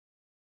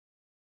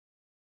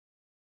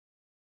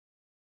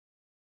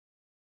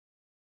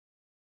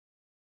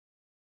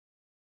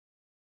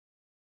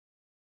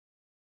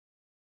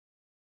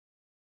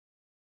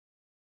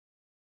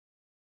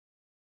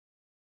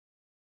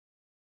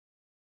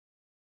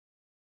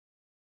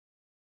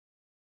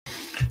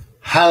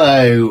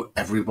Hello,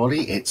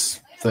 everybody.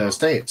 It's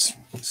Thursday. It's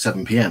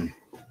 7 p.m.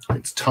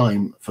 It's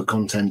time for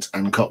content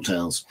and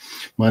cocktails.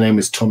 My name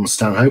is Tom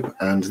Stanhope,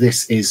 and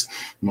this is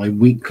my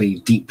weekly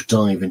deep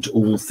dive into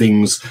all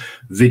things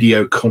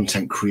video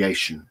content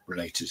creation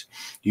related.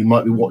 You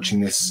might be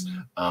watching this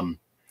on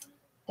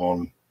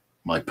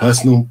my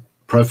personal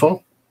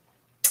profile.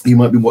 You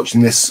might be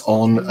watching this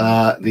on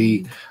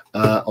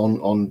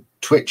on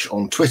Twitch,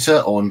 on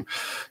Twitter, on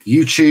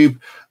YouTube,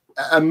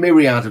 a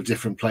myriad of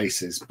different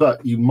places.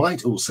 But you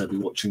might also be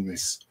watching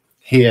this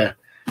here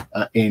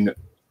in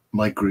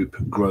my group,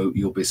 Grow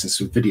Your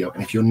Business with Video.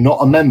 And if you're not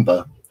a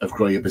member of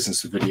Grow Your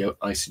Business with Video,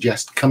 I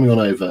suggest coming on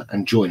over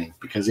and joining,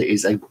 because it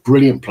is a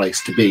brilliant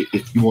place to be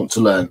if you want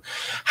to learn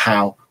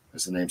how,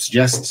 as the name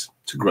suggests,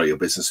 to grow your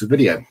business with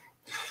video.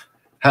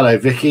 Hello,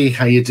 Vicky.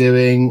 How you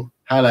doing?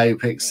 Hello,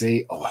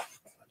 Pixie. Oh,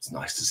 it's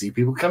nice to see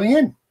people coming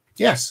in.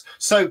 Yes.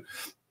 So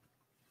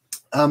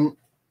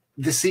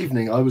this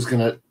evening I was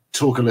going to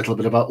talk a little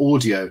bit about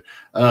audio,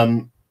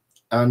 and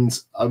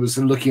I was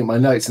looking at my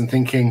notes and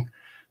thinking,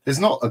 there's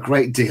not a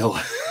great deal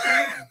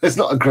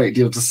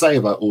to say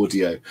about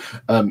audio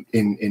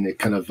in a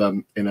kind of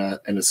in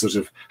a sort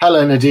of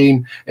hello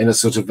Nadine, in a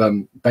sort of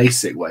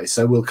basic way.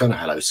 So we'll kind of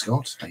hello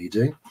Scott, how you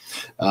doing?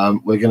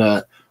 We're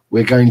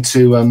going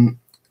to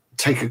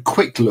take a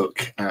quick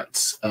look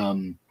at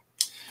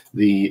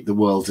the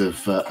world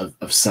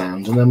of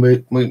sound, and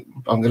then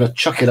I'm going to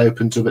chuck it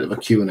open to a bit of a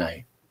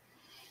Q&A.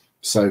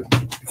 So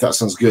if that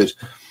sounds good,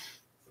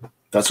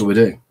 that's what we're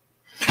doing.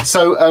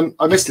 So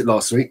I missed it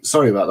last week.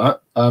 Sorry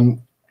about that.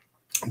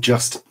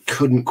 Just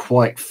couldn't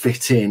quite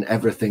fit in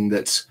everything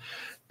that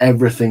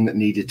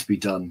needed to be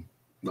done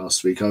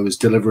last week. I was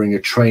delivering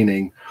a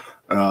training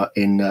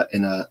in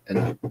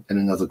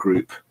another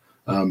group,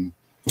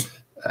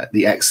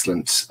 the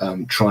excellent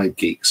Tribe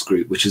Geeks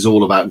group, which is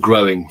all about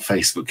growing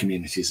Facebook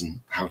communities and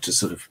how to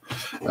sort of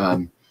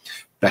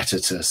better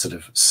to sort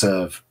of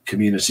serve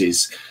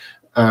communities.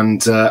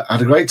 And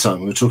had a great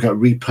time. We were talking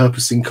about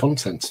repurposing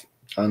content,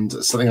 and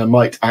something I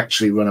might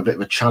actually run a bit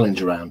of a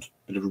challenge around,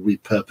 a bit of a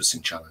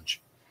repurposing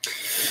challenge.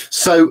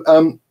 So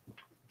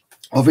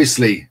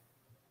obviously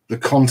the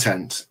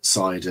content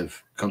side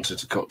of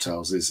Content and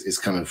Cocktails is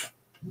kind of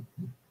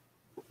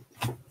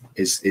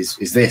is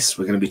this.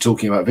 We're going to be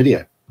talking about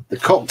video. The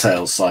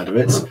cocktails side of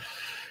it, I'm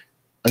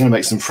going to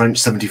make some French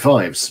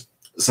 75s.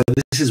 So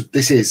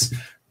this is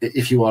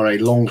if you are a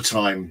long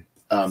time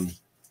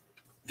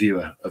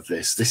viewer of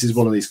this is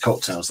one of these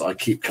cocktails that I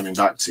keep coming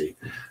back to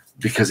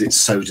because it's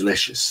so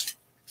delicious.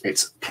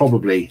 It's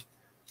probably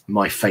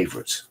my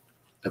favorite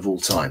of all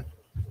time.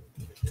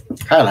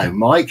 Hello,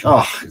 Mike.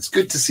 Oh, it's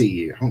good to see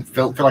you. I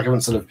feel like I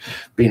haven't sort of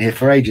been here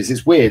for ages.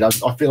 It's weird. I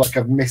feel like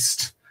I've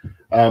missed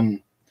so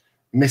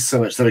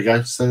much. There we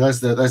go. So there's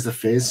the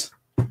fizz.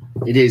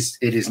 It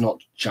is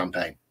not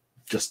champagne,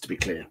 just to be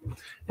clear.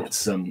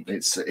 It's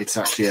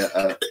actually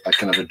a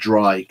kind of a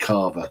dry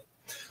carver,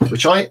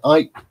 which I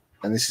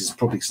and this is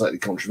probably slightly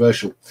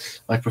controversial,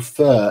 I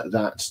prefer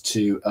that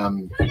to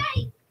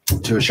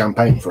a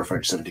champagne for a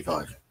French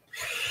 75.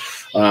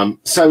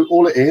 So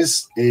all it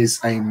is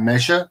a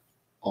measure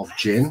of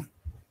gin.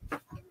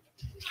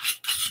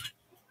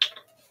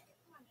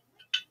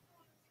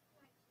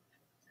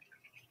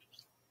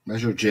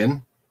 Measure of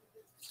gin.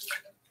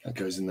 That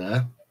goes in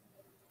there.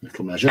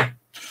 Little measure.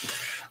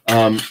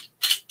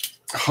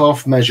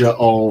 Half measure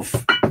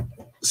of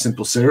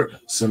simple syrup,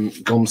 some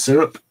gum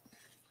syrup,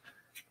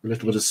 a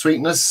little bit of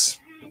sweetness.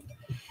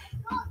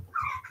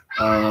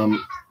 You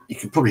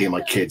can probably hear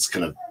my kids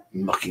kind of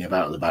mucking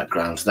about in the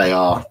background. They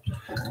are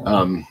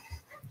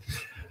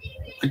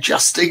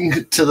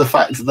adjusting to the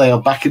fact that they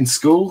are back in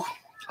school.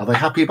 Are they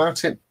happy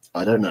about it?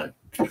 I don't know.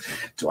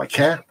 Do I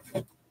care?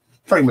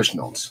 Very much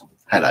not.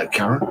 Hello,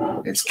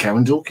 Karen. It's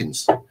Karen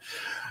Dawkins.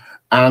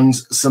 And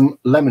some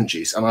lemon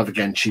juice. And I've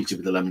again cheated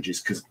with the lemon juice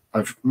because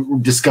I've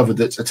discovered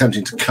that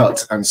attempting to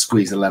cut and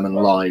squeeze a lemon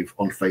live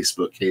on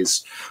Facebook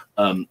is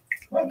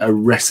a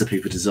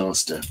recipe for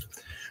disaster.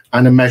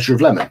 And a measure of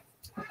lemon.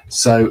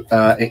 So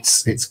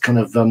it's kind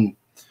of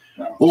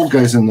all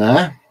goes in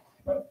there.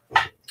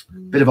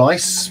 Bit of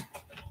ice.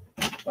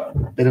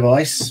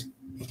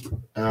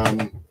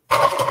 And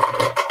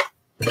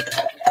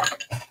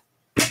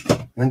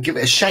then give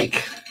it a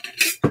shake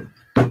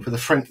for the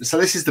French. So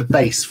this is the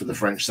base for the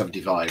French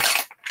 75.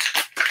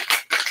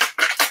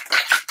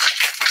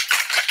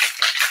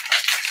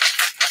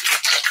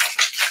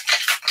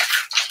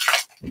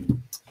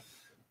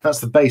 That's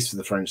the base for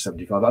the French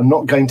 75. I'm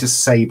not going to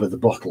saber the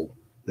bottle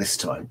this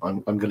time.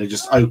 I'm going to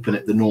just open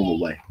it the normal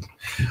way.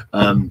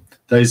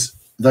 Those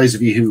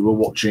of you who were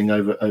watching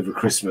over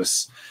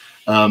Christmas,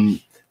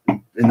 in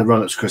the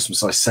run-up to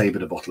Christmas, I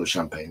sabered a bottle of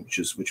champagne,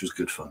 which was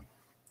good fun.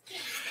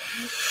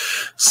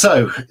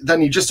 So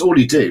then all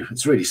you do,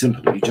 it's really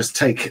simple. You just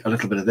take a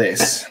little bit of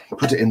this,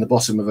 put it in the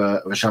bottom of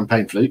a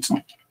champagne flute,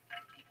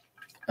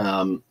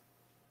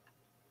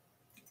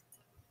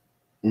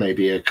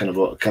 maybe a kind of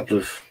a couple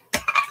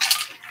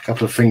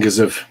of fingers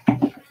of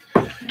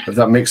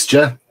that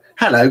mixture.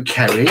 Hello,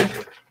 Kerry.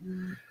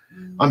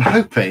 I'm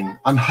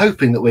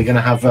hoping that we're going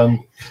to have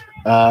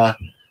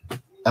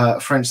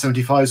French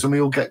 75s when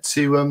we all get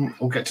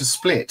to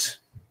split.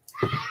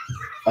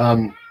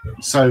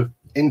 So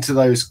into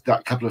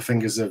that couple of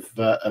fingers of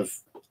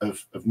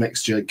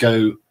mixture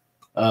goes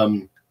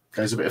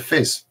a bit of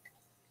fizz.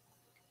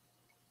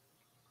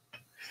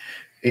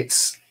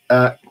 It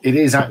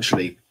is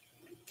actually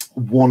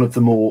one of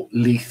the more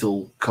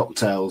lethal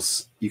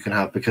cocktails you can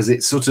have, because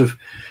it's a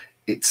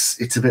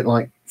bit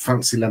like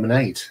fancy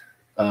lemonade,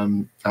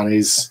 and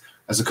is,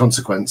 as a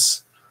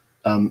consequence,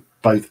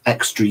 both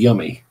extra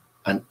yummy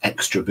and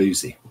extra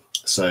boozy.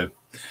 So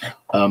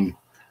let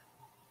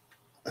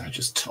me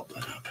just top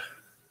that up.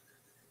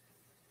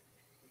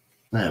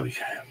 There we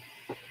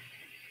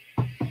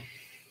go.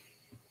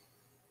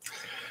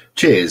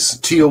 Cheers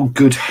to your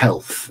good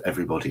health,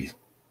 everybody.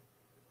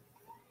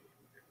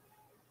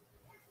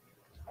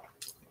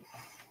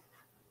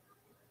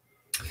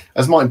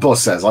 As my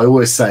boss says, I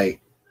always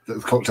say that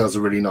the cocktails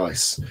are really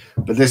nice,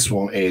 but this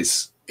one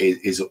is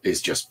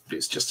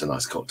just a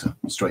nice cocktail,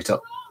 straight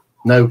up.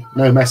 No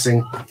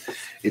messing.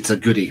 It's a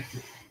goodie.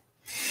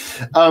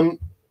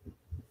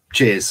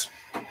 Cheers.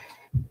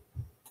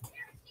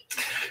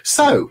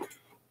 So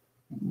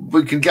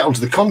we can get on to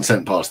the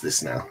content part of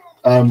this now.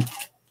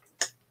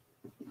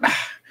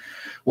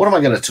 What am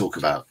I going to talk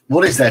about?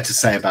 What is there to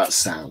say about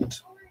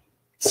sound?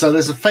 So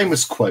there's a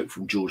famous quote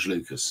from George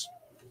Lucas,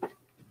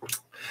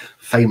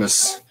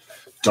 famous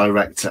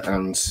director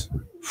and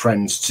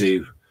friend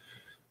to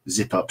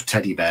zip up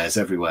teddy bears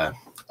everywhere.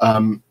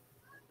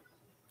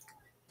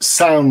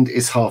 Sound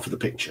is half of the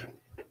picture.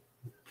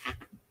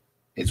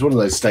 It's one of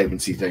those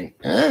statements you think,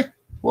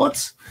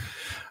 what?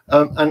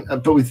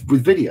 But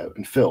with video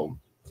and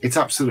film, it's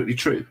absolutely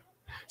true.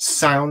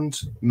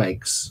 Sound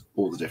makes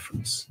all the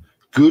difference.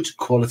 Good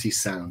quality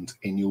sound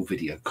in your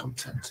video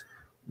content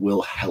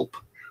will help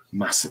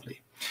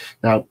massively.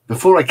 Now,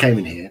 before I came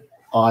in here,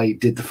 I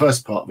did the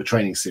first part of a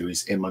training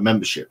series in my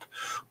membership,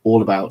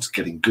 all about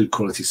getting good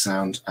quality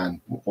sound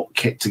and what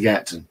kit to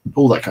get and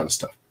all that kind of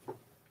stuff.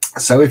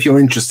 So if you're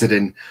interested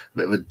in a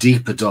bit of a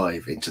deeper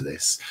dive into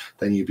this,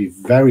 then you'd be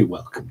very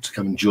welcome to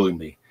come and join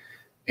me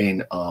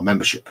in our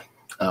membership,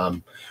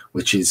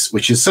 which is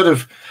sort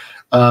of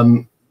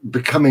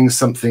becoming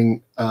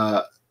something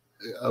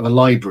of a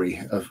library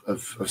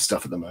of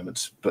stuff at the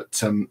moment,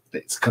 but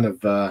it's kind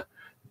of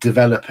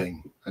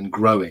developing and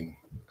growing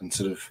and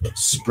sort of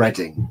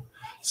spreading.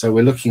 So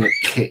we're looking at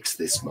kit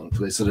this month.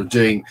 We're sort of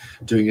doing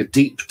a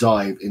deep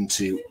dive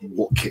into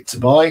what kit to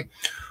buy,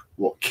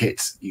 what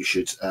kit you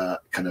should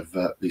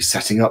be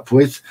setting up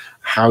with,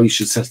 how you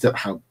should set it up,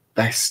 how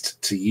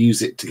best to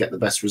use it to get the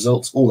best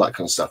results, all that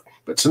kind of stuff.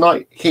 But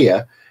tonight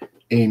here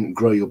in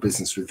Grow Your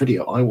Business with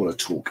Video, I want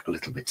to talk a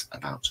little bit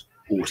about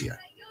audio.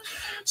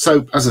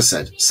 So as I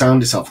said,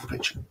 sound is half the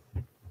picture.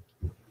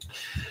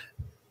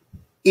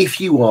 If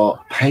you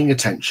are paying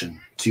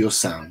attention to your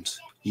sound,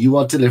 you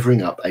are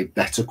delivering up a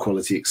better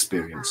quality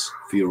experience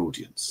for your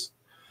audience.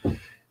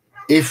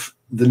 If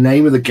the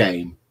name of the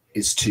game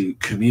is to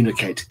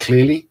communicate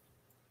clearly,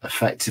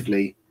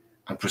 effectively,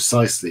 and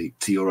precisely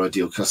to your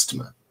ideal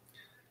customer,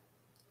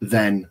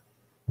 then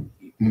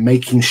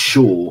making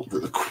sure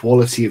that the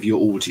quality of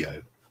your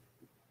audio,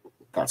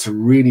 that's a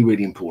really,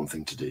 really important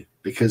thing to do,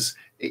 because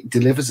it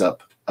delivers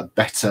up a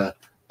better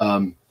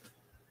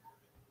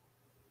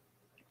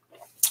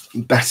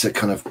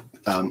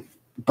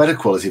better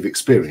quality of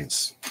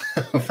experience.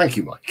 Thank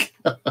you, Mike.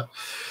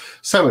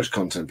 So much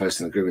content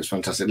posted in the group is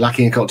fantastic.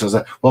 Lacking in cocktails.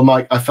 Well,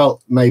 Mike, I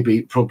felt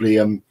probably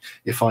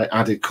if I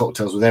added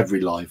cocktails with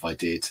every live I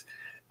did,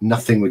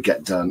 nothing would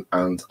get done,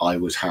 and I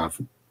would have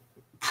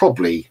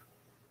probably,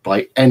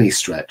 by any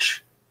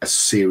stretch, a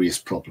serious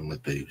problem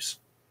with booze.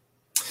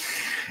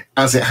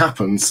 As it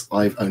happens,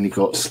 I've only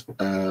got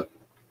an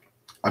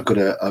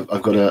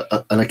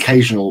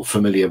occasional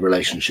familiar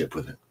relationship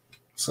with it.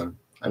 So,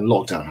 and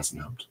lockdown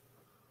hasn't helped.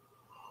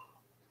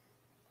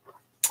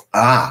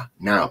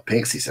 Now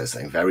Pixie says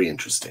something very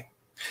interesting.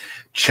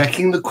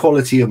 Checking the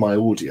quality of my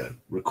audio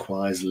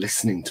requires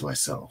listening to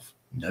myself.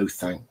 No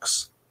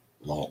thanks.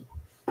 Lol.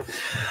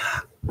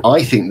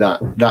 I think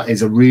that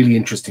is a really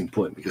interesting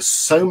point, because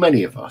so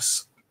many of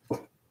us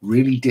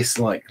really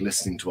dislike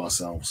listening to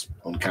ourselves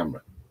on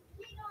camera.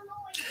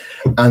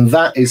 And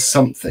that is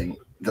something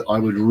that I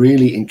would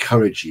really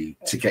encourage you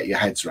to get your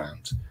heads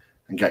around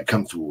and get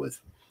comfortable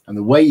with. And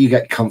the way you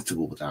get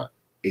comfortable with that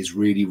is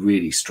really,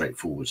 really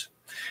straightforward.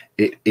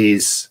 It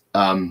is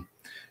something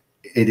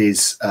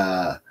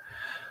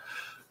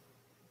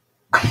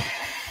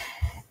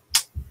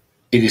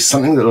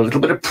that a little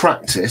bit of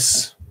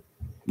practice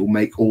will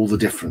make all the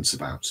difference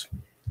about.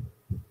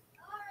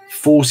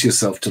 Force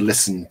yourself to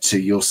listen to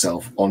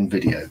yourself on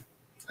video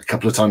a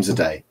couple of times a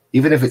day,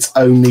 even if it's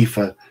only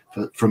for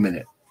a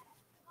minute.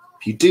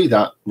 If you do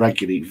that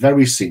regularly,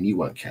 very soon you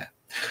won't care,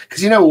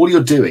 because all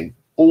you're doing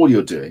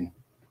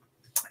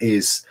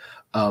is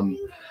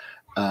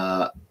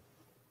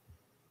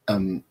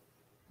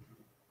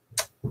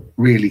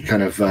really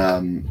kind of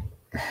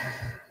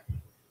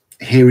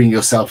hearing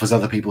yourself as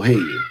other people hear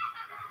you,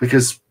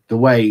 because the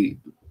way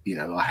you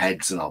know, our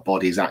heads and our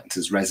bodies act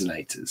as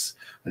resonators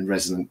and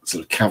resonant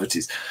sort of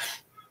cavities.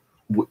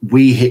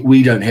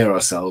 We don't hear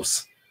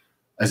ourselves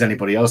as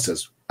anybody else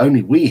does.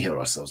 Only we hear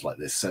ourselves like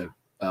this. So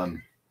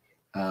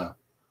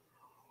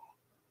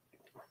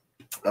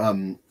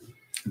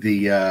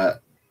the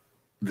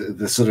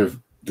sort of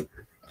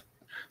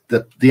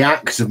the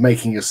act of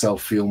making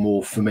yourself feel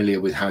more familiar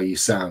with how you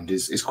sound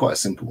is quite a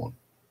simple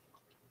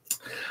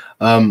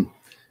one.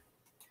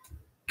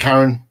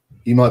 Karen,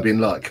 you might be in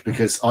luck,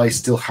 because I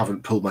still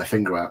haven't pulled my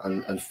finger out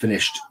and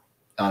finished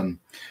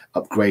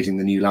upgrading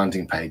the new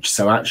landing page.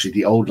 So actually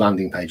the old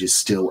landing page is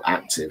still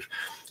active.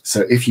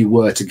 So if you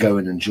were to go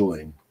in and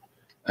join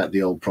at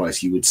the old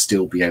price, you would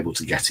still be able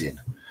to get in.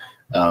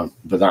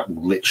 But that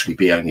will literally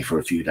be only for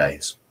a few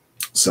days.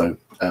 So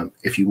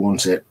if you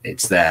want it,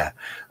 it's there.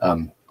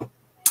 And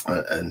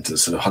to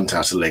sort of hunt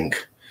out a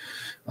link,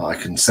 I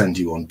can send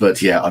you one.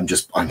 But yeah,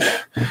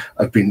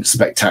 I've been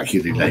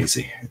spectacularly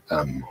lazy,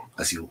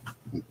 as you'll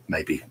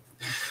maybe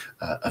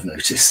have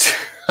noticed.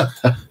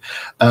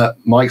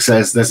 Mike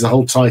says there's a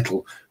whole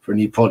title for a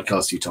new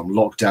podcast, you Tom.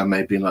 Lockdown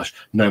made me lush.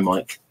 No,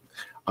 Mike,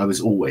 I was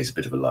always a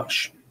bit of a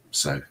lush.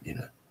 So, you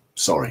know,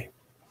 sorry.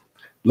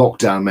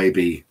 Lockdown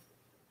maybe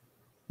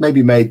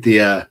made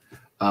the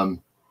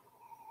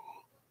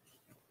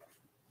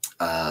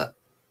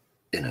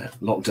you know,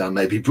 lockdown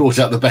maybe brought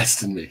out the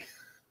best in me.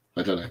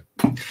 I don't know.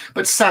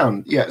 But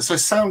sound, yeah. So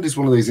sound is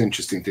one of those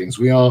interesting things.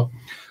 We are,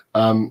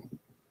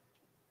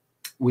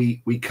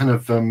 we kind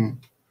of,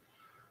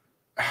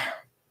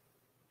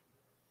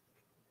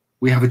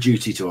 we have a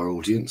duty to our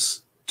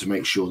audience to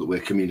make sure that we're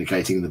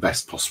communicating in the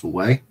best possible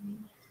way.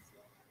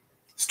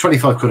 It's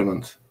 25 quid a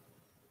month,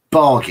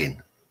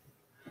 bargain.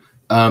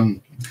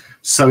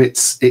 So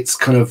it's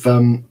kind of,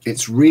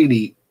 it's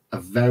really a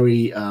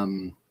very,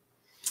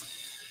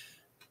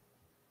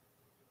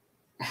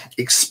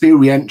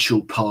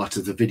 experiential part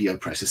of the video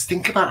process.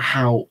 Think about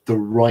how the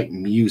right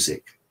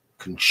music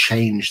can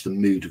change the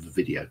mood of a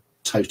video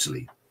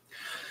totally.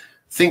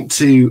 Think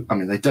to, I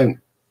mean, they don't,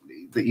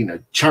 you know,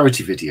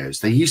 charity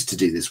videos, they used to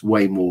do this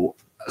way more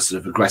sort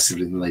of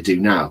aggressively than they do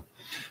now.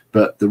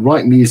 But the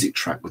right music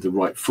track with the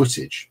right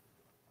footage,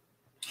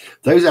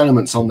 those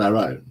elements on their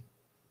own,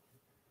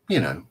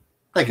 you know,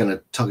 they're going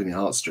to tug on your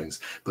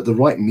heartstrings. But the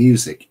right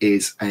music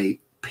is a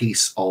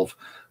piece of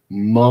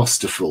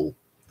masterful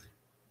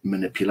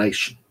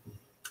manipulation,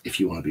 if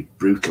you want to be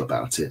brutal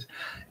about it.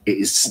 It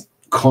is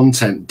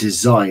content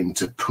designed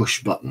to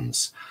push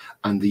buttons,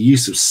 and the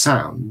use of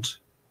sound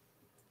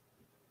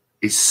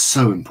is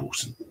so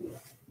important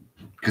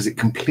because it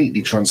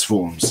completely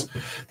transforms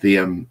the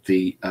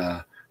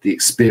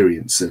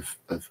experience of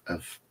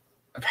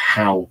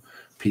how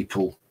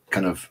people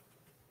kind of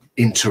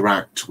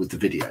interact with the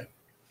video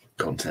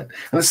content.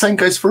 And the same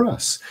goes for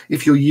us.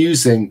 If you're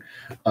using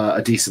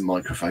a decent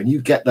microphone, you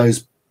get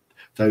those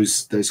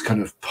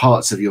kind of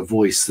parts of your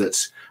voice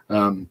that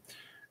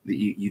that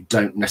you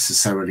don't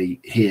necessarily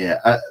hear.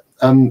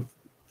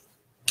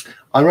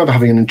 I remember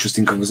having an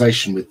interesting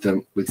conversation with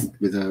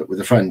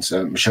a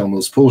friend, Michelle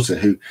Mills Porter,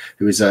 who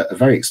is a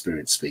very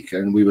experienced speaker,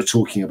 and we were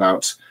talking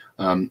about.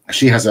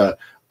 She has a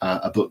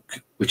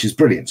book which is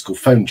brilliant. It's called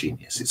Phone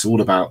Genius. It's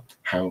all about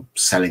how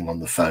selling on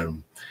the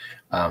phone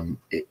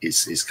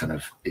is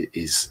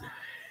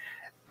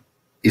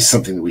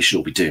something that we should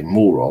all be doing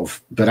more of.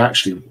 But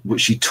actually,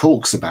 what she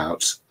talks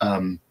about,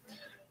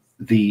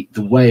 the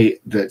way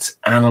that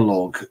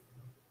analog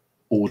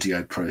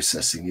audio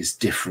processing is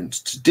different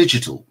to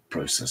digital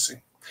processing,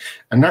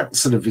 and that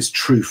sort of is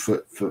true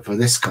for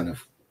this kind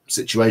of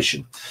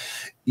situation,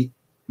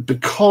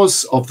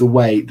 because of the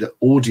way that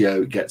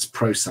audio gets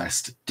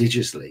processed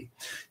digitally.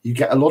 You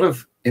get a lot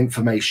of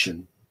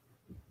information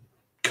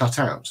cut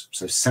out,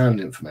 so sound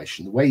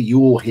information. The way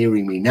you're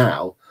hearing me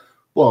now,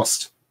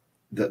 whilst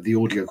that the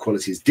audio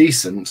quality is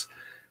decent,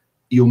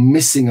 you're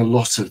missing a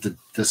lot of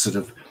the sort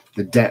of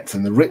the depth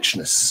and the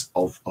richness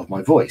of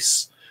my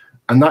voice.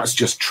 And that's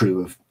just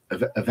true of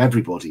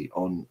everybody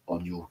on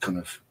your kind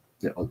of,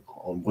 you know,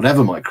 on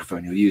whatever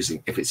microphone you're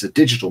using. If it's a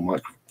digital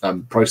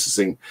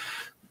processing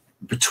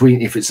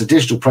if it's a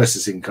digital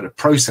processing kind of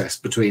process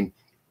between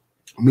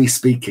me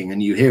speaking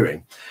and you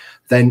hearing,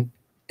 then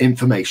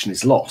information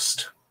is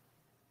lost.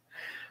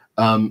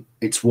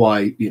 It's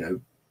why, you know,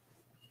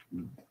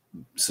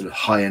 sort of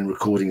high-end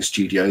recording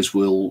studios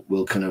will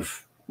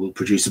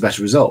produce a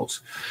better result.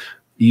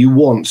 You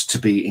want to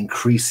be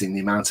increasing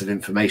the amount of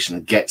information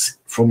that gets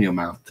from your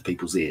mouth to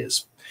people's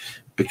ears,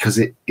 because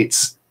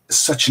it's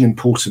such an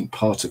important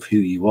part of who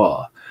you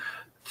are.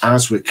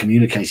 As we're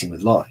communicating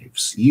with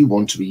lives, you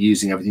want to be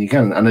using everything you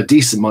can, and a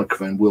decent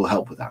microphone will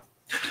help with that.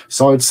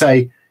 So I would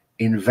say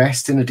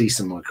invest in a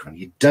decent microphone.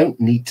 You don't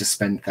need to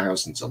spend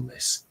thousands on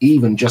this.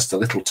 Even just a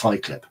little tie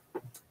clip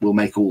will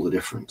make all the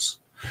difference.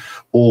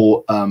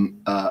 Or a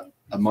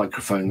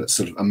microphone that's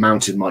sort of a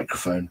mounted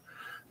microphone,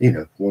 you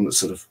know, one that's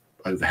sort of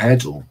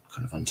overhead or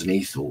kind of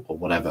underneath or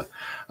whatever.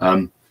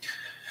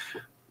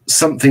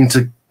 Something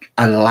to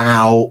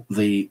allow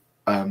the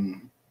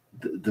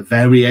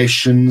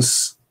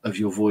variations of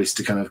your voice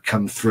to kind of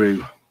come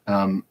through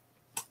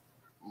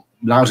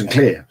loud and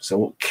clear. So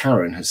what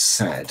Karen has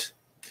said,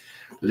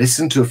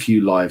 listen to a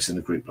few lives in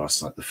the group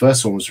last night. The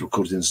first one was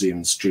recorded in Zoom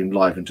and streamed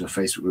live into a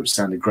Facebook group,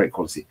 sounded great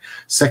quality.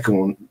 Second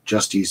one,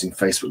 just using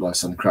Facebook Live,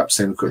 sounded crap,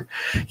 same equipment.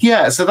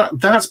 Yeah, so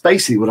that's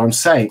basically what I'm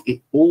saying.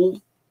 It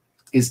all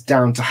is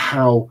down to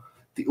how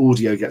the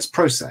audio gets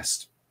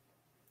processed.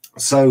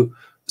 So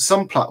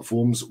some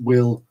platforms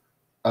will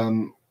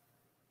have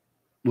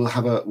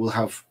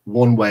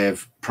one way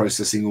of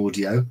processing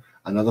audio,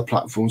 and other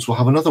platforms will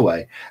have another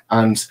way.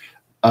 And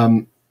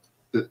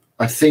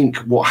I think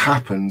what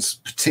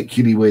happens,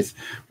 particularly with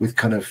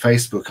kind of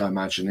Facebook, I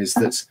imagine, is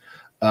that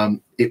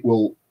it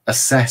will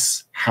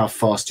assess how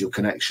fast your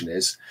connection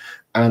is,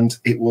 and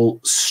it will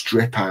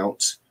strip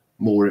out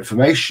more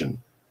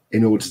information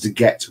in order to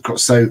get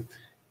across. So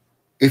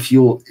if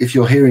you're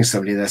hearing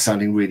somebody and they're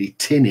sounding really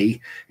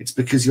tinny, it's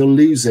because you're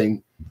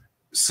losing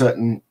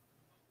certain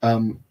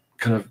kind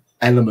of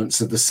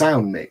elements of the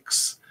sound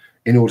mix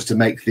in order to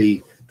make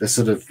the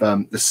sort of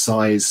the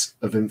size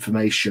of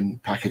information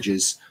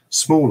packages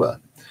smaller,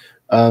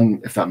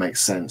 if that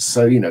makes sense.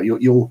 So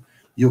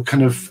you're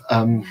kind of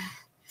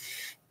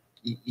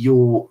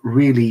you're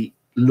really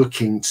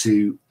looking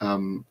to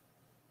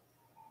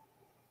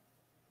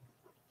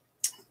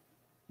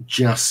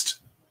just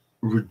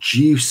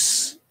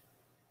reduce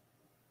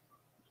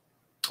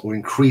or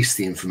increase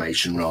the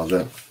information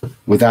rather,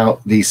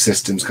 without these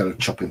systems kind of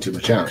chopping too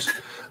much out.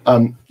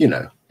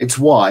 It's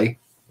why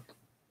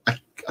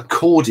a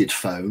corded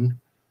phone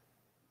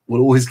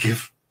will always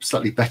give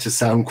slightly better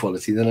sound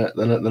quality than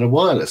a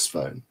wireless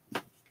phone,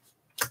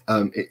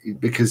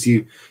 because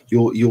you're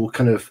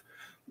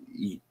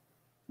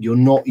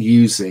not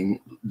using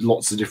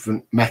lots of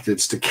different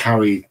methods to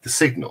carry the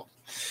signal.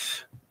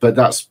 But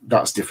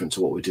that's different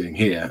to what we're doing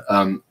here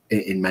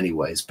in many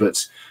ways.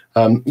 But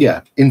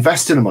yeah,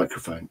 invest in a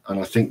microphone, and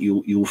I think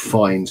you'll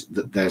find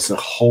that there's a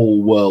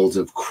whole world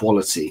of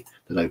quality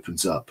that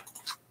opens up.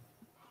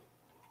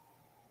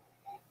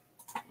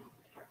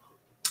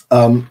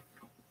 I'm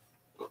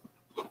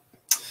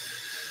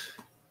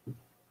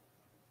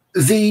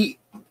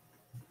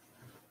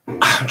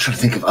trying to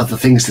think of other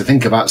things to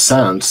think about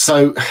sound.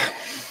 So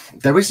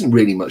there isn't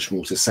really much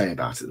more to say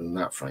about it than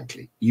that,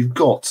 frankly. You've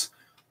got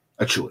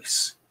a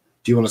choice.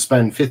 Do you want to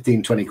spend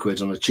 15-20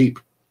 quid on a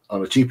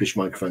cheapish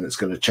microphone that's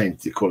going to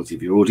change the quality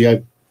of your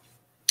audio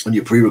on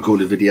your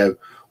pre-recorded video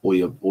or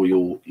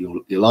your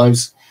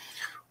lives,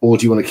 or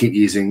do you want to keep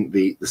using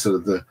the sort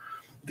of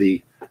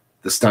the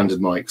standard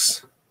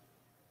mics?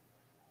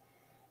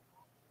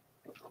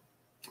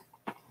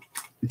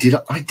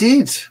 I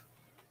did.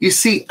 You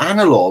see,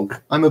 analog,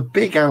 I'm a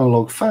big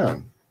analog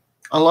fan.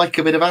 I like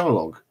a bit of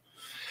analog.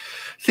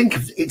 Think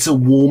of it's a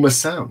warmer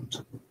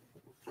sound.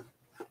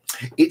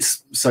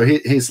 It's so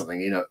here's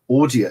something,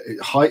 audio,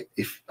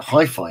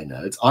 hi-fi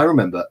nerds. I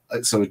remember,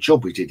 a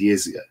job we did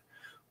years ago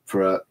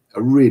for a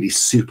really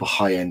super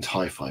high-end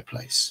hi-fi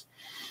place.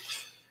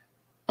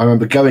 I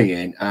remember going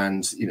in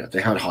and, they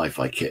had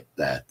hi-fi kit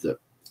there that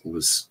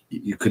was,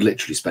 you could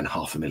literally spend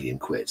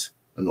 £500,000,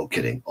 I'm not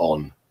kidding,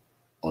 on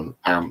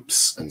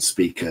amps and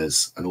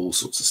speakers and all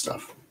sorts of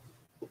stuff.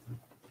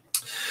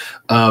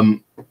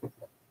 And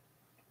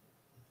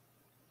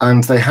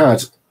they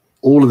had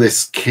all of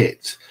this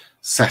kit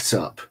set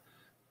up,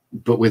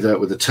 but with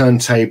a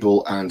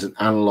turntable and an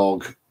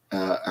analog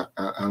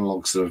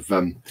sort of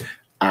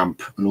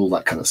amp and all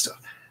that kind of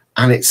stuff,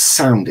 and it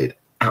sounded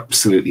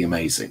absolutely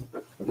amazing,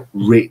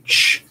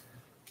 rich,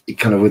 it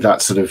kind of with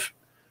that sort of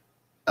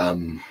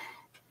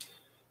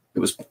it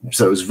was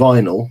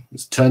vinyl, it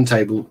was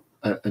turntable,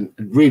 and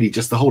really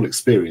just the whole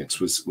experience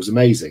was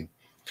amazing.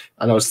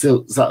 And I was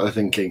still sat there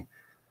thinking,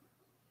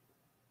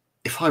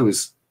 if I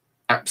was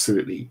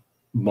absolutely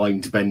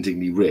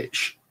mind-bendingly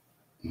rich,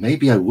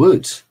 maybe I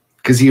would,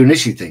 because you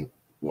initially think,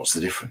 what's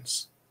the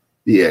difference?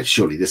 Yeah,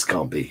 surely this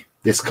can't be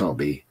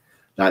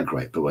that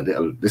great. But when I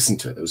listened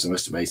to it, it was the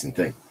most amazing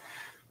thing.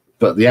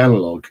 But the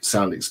analog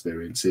sound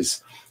experience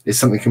is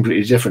something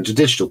completely different to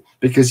digital,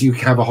 because you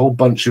have a whole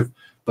bunch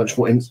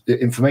more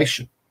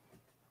information.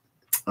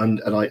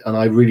 And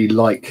I really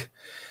like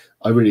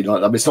that. I mean,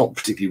 it's not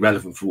particularly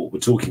relevant for what we're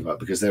talking about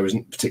because there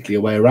isn't particularly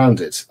a way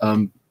around it.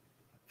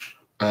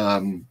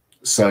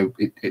 So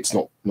it's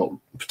not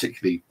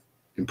particularly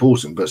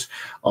important, but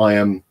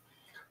I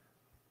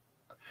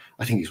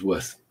think it's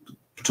worth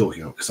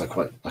talking about because I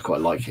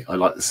quite like it. I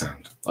like the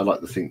sound. I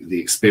like the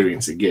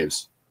experience it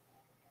gives.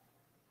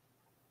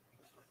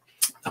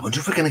 I wonder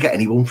if we're going to get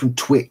anyone from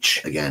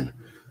Twitch again,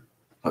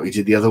 like we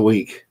did the other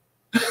week.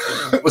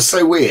 It was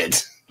so weird.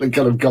 The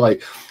kind of guy,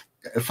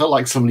 it felt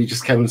like somebody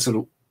just came and sort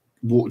of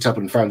walked up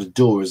and found a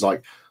door. It was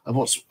like, I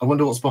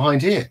wonder what's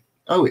behind here.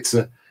 Oh, it's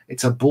a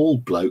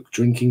bald bloke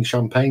drinking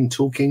champagne,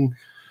 talking.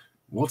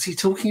 What's he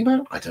talking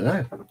about? I don't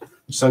know.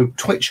 So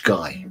Twitch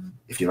guy,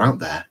 if you're out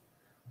there,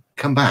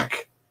 come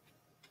back.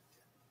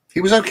 He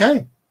was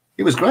okay.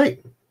 He was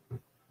great.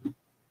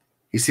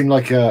 He seemed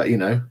like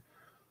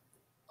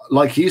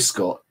like you,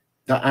 Scott,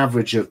 that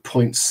average of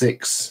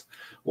 0.6,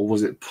 or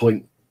was it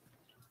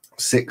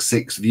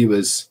 0.66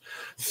 viewers,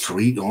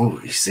 3, oh,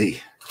 you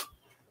see.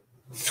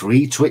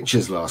 3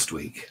 Twitchers last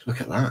week.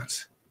 Look at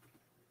that.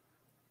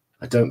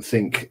 I don't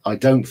think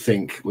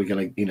we're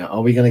going to,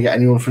 are we going to get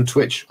anyone from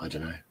Twitch? I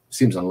don't know.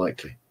 Seems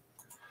unlikely.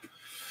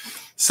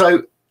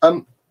 So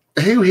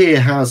who here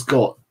has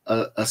got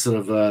a sort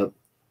of a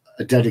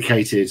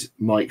dedicated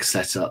mic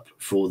setup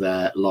for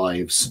their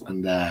lives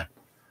and their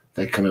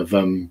kind of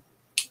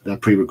their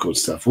pre-record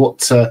stuff?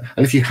 What and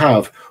if you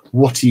have,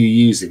 what are you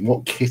using?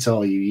 What kit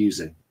are you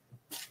using?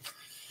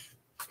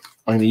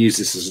 I'm going to use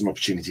this as an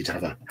opportunity to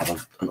have an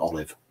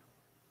olive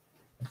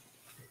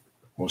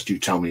whilst you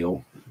tell me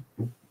all.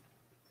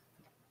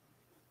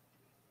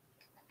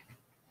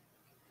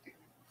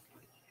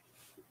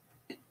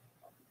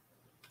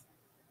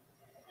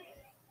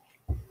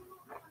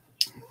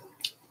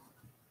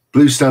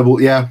 Blue Snowball,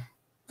 yeah,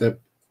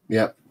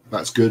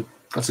 that's good.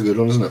 That's a good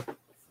one, isn't it?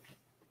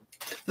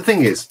 The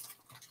thing is,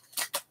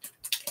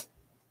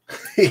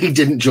 he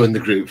didn't join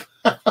the group.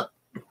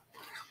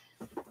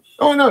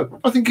 Oh no,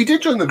 I think he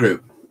did join the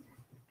group.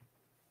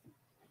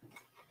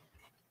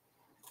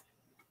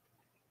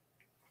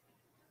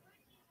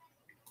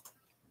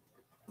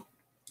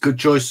 Good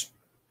choice,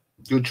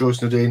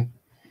 Nadine.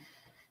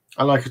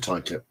 I like a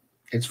tie clip.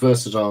 It's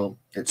versatile.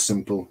 It's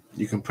simple.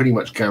 You can pretty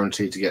much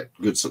guarantee to get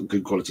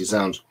good quality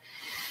sound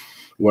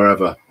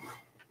wherever.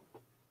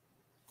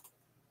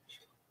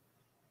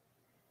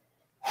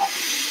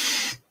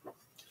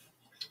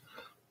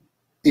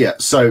 Yeah,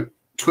 so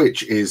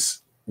Twitch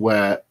is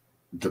where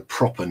the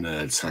proper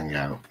nerds hang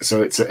out.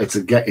 So it's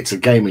a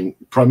gaming,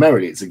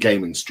 primarily it's a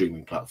gaming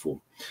streaming platform,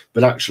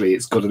 but actually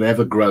it's got an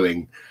ever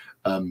growing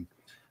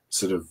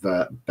sort of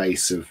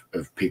base of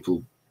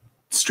people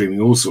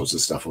streaming all sorts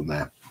of stuff on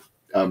there.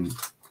 And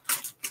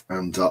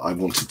I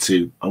wanted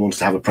to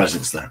have a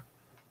presence there.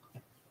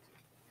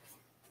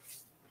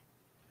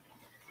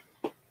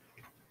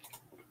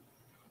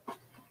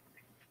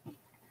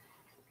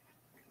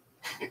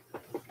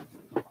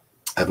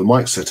 I have a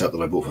mic set up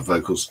that I bought for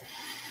vocals.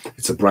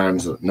 It's a brand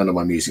that none of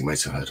my music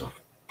mates have heard of.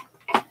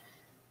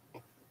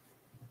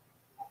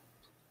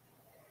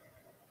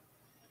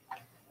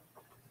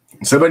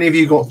 So have any of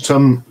you got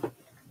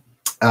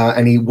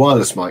any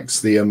wireless mics?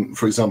 The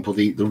for example,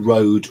 the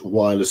Rode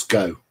Wireless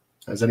Go.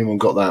 Has anyone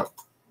got that?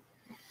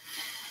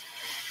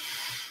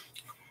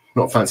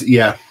 Not fancy.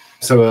 Yeah.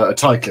 So a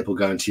tie clip will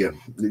go into you.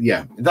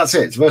 Yeah, that's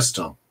it. It's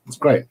versatile. It's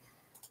great.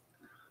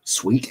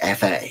 Sweet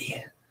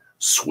FA.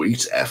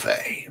 Sweet FA.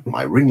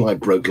 My ring light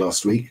broke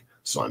last week,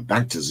 so I'm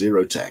back to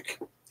zero tech.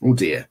 Oh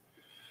dear.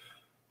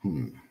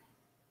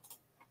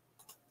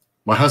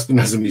 My husband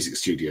has a music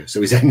studio,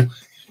 so he's in.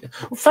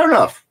 Well, fair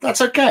enough.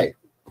 That's okay.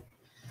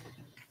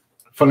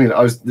 Funny,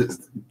 I was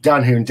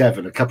down here in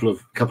Devon a couple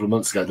of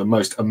months ago. The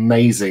most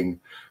amazing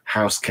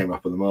house came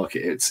up on the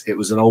market. It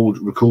was an old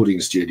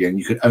recording studio, and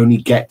you could only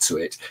get to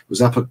it. It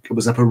was up a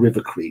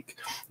river creek,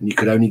 and you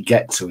could only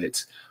get to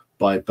it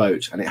by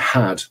boat. And it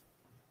had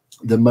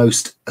the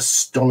most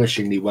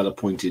astonishingly well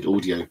appointed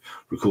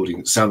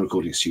sound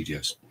recording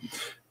studios,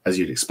 as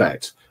you'd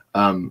expect.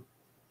 And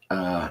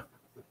I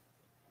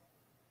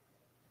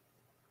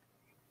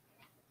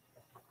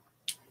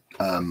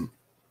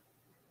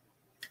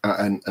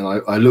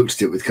looked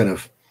at it with kind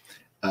of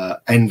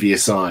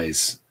envious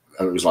eyes.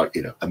 And it was like,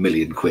 £1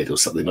 million or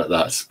something like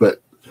that.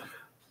 But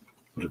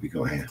what have we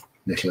got here?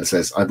 Nicola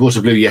says, I bought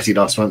a Blue Yeti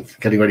last month,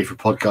 getting ready for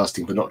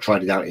podcasting, but not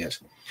tried it out yet.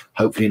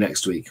 Hopefully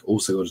next week.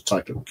 Also got a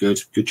type of good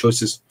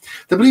choices.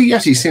 The Blue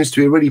Yeti seems to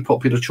be a really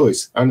popular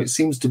choice, and it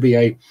seems to be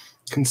a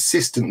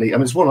consistently,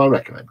 it's one I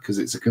recommend because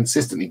it's a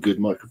consistently good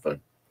microphone.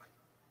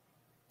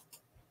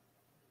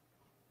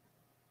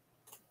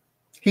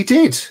 He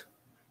did.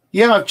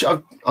 Yeah,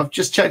 I've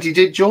just checked. He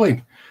did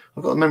join.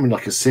 I've got a memory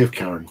like a sieve,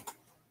 Karen.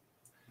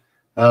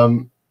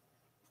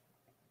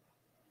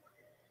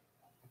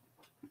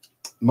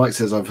 Mike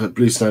says I've heard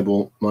Blue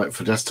Snowball mic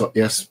for desktop.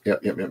 Yes.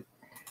 Yep.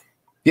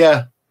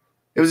 Yeah,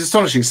 it was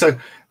astonishing. So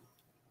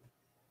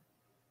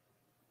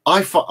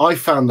I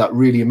found that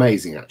really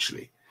amazing,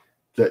 actually,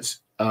 that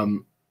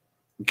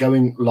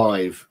going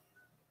live,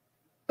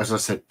 as I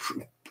said,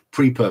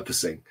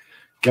 pre-purposing,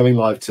 going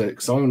live to,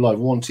 because I'm live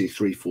 1, 2,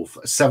 3, 4,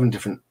 5, 7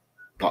 different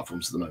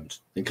platforms at the moment,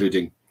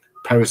 including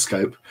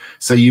Periscope.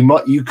 So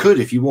you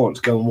could, if you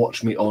want, go and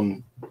watch me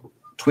on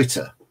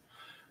Twitter.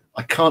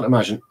 I can't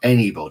imagine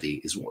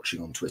anybody is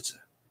watching on Twitter.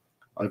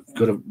 I've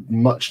got a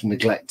much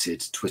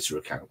neglected Twitter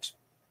account.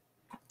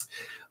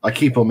 I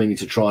keep on meaning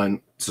to try and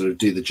sort of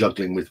do the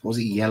juggling with, was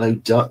it Yellow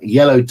Duck?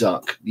 Yellow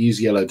Duck.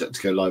 Use Yellow Duck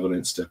to go live on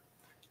Insta.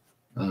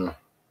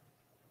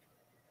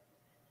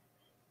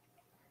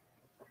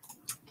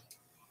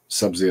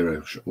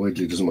 Sub-Zero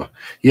weirdly doesn't work.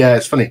 Yeah,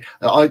 it's funny.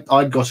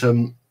 I've got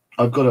a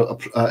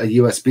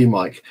USB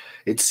mic.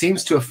 It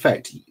seems to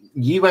affect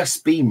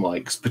USB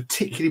mics,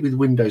 particularly with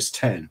Windows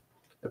 10,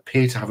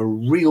 appear to have a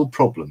real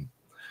problem.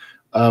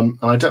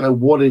 I don't know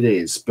what it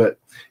is, but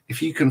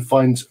if you can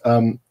find,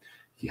 I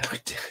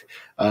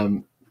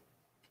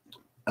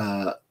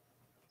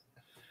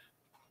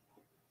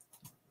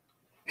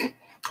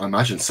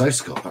imagine so,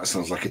 Scott. That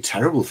sounds like a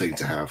terrible thing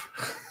to have.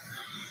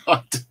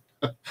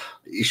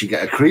 You should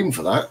get a cream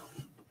for that.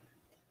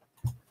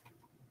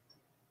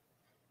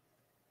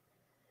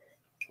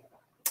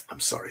 I'm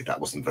sorry, that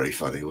wasn't very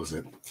funny, was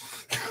it?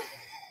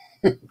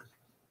 I'm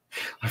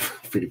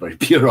feeling very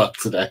puerile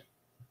today.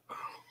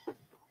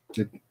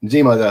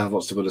 Demo there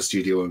wants to build a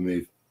studio and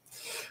move.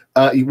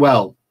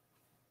 Well,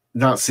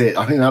 that's it.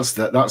 I think that's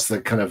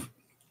the kind of,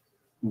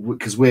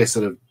 because we're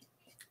sort of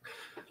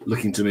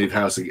looking to move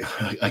house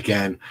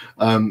again,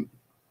 but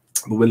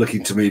we're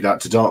looking to move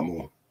out to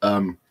Dartmoor.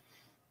 And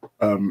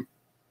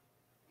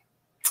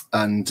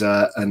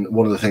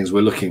one of the things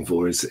we're looking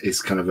for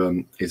is kind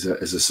of is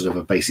a sort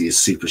of basically a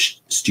super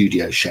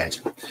studio shed.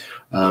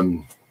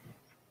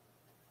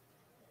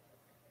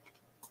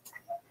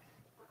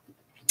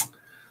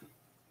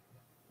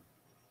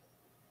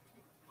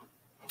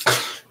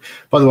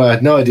 By the way, I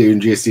had no idea in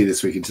GSD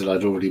this week until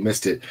I'd already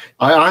missed it.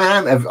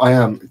 I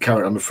am,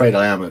 Karen, I'm afraid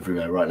I am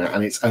everywhere right now,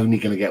 and it's only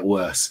going to get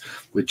worse.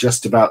 We're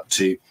just about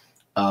to,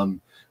 probably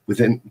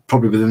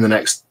within the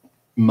next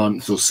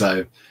month or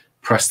so,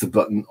 press the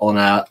button on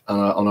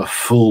a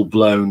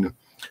full-blown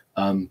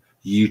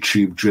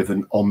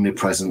YouTube-driven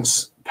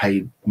omnipresence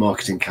paid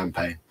marketing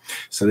campaign.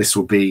 So this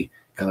will be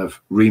kind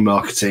of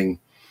remarketing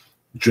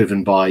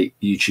driven by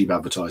YouTube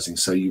advertising.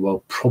 So you are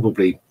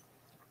probably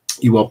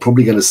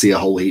going to see a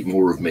whole heap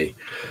more of me.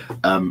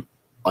 I'm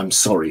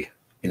sorry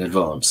in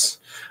advance.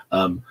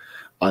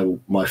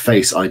 My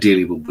face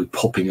ideally will be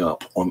popping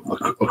up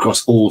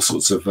across all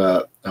sorts of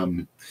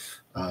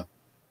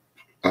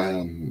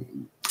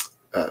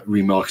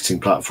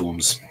remarketing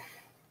platforms.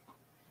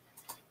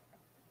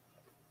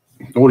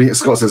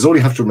 Scott says all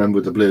you have to remember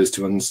with the blue is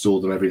to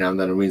uninstall them every now and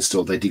then and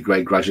reinstall. They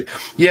degrade gradually.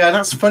 Yeah,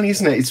 that's funny,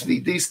 isn't it? It's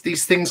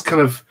these things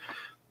kind of.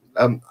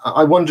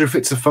 I wonder if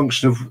it's a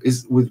function of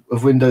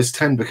Windows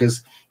 10,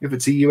 because if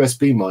it's a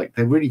USB mic,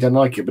 they really don't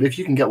like it. But if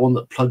you can get one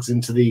that plugs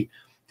into the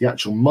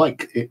actual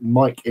mic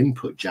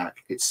input jack,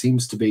 it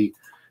seems to be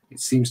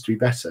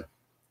better.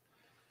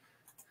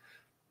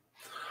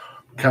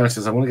 Karen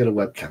says, I want to get a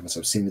webcam, as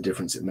I've seen the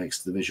difference it makes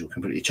to the visual.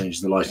 Completely changes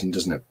the lighting,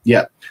 doesn't it?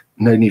 Yeah,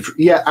 no need for.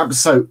 Yeah,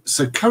 so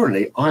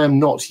currently I am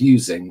not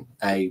using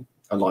a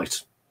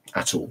light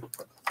at all,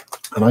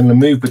 and I'm going to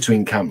move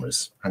between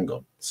cameras. Hang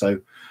on. So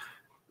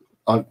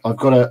I've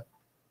got a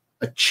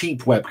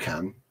cheap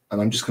webcam, and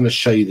I'm just going to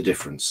show you the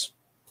difference.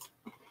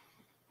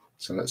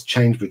 So let's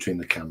change between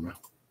the camera.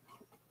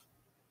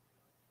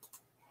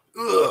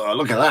 Ugh,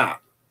 look at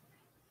that.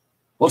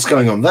 What's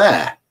going on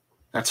there?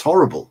 That's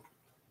horrible.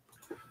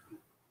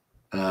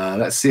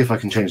 Let's see if I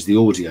can change the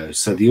audio.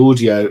 So the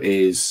audio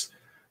is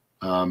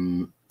there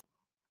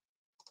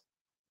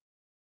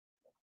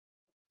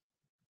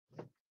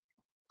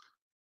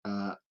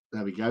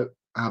we go.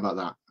 How about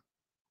that?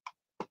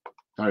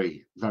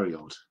 Very, very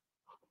odd.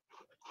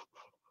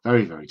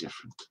 Very, very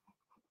different.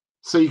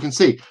 So you can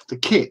see the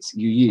kit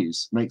you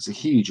use makes a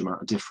huge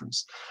amount of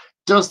difference.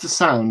 Does the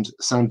sound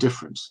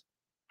different?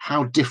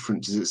 How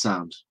different does it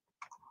sound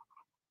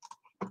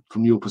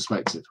from your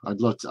perspective?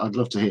 I'd love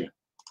to hear.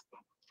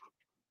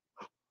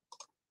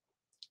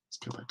 Let's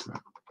go back to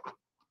that.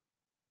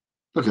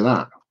 Look at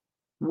that.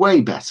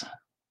 Way better.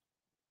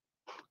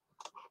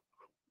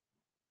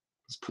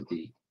 Let's put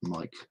the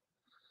mic.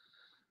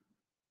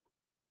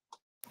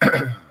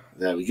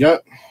 There we go.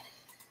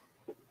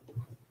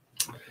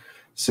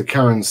 So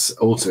Karen's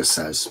also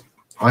says,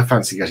 I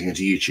fancy getting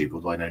into YouTube,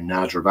 although I know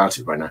nada about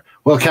it right now.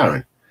 Well,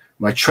 Karen,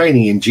 my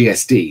training in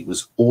GSD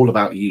was all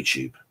about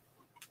YouTube.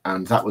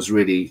 And that was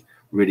really,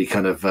 really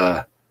kind of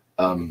an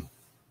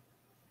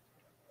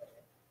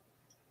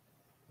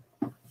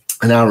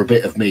hour a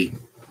bit of me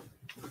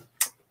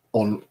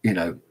on,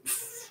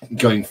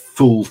 going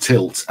full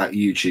tilt at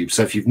YouTube.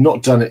 So if you've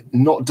not done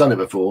it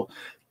before,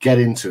 get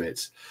into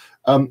it.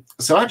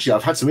 So actually,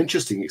 I've had some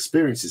interesting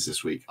experiences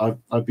this week.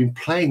 I've been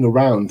playing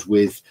around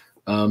with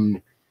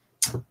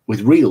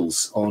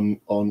Reels on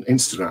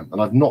Instagram,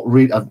 and I've not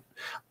really.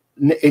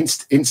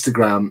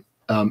 Instagram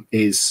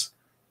is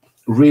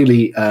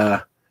really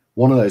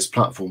one of those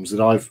platforms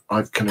that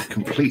I've kind of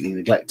completely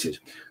neglected.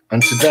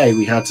 And today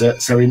we had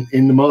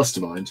in the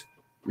mastermind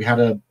we had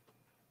a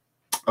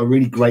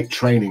really great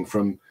training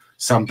from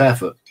Sam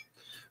Barefoot.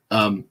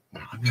 Let me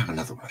have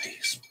another one of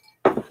these.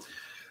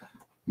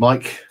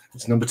 Mike,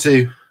 it's number 2.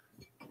 If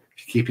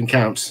you're keeping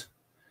count.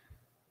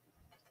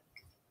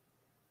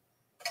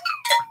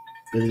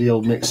 Bit of the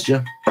old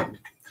mixture.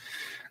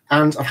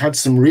 And I've had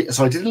some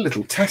so I did a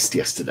little test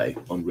yesterday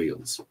on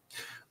Reels.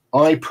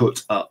 I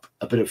put up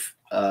a bit of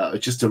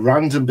just a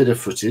random bit of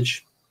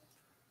footage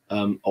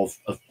of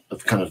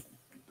kind of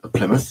a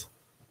Plymouth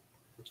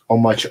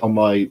on my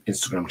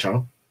Instagram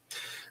channel,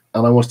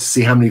 and I wanted to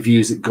see how many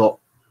views it got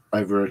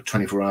over a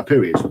 24-hour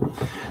period.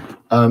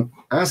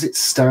 As it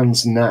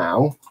stands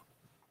now,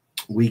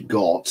 we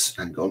got.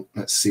 Hang on,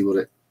 let's see what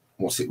it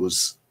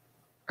was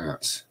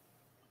at.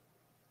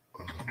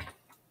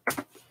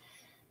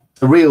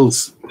 The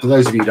Reels, for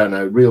those of you who don't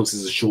know, Reels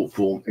is a short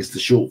form. It's the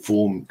short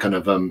form kind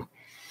of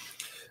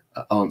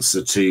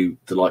answer to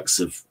the likes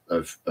of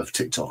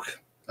TikTok,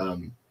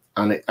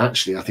 and it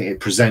actually, I think it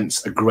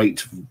presents a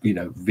great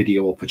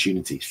video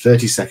opportunity.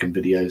 30-second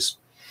videos,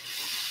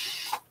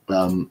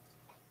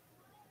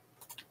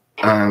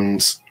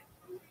 and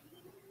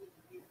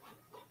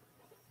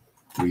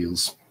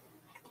Reels.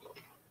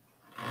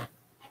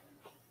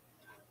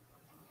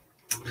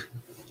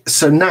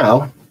 So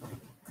now,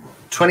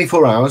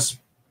 24 hours,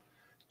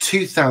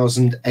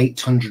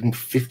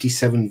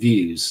 2,857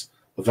 views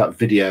of that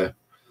video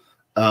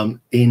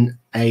in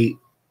a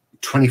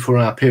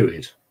 24-hour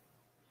period.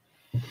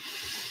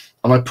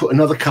 And I put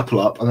another couple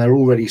up, and they're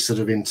already sort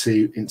of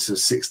into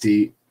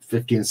 60,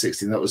 50 and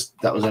 60. And that was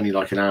only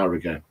like an hour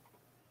ago.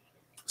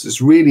 So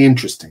it's really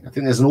interesting. I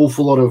think there's an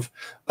awful lot of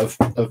as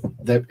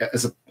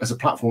a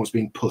platform that's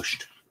being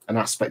pushed, an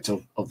aspect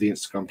of the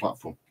Instagram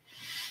platform.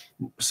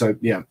 So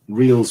yeah,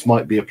 Reels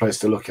might be a place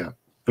to look at.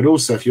 But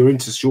also, if you're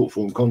into short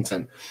form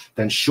content,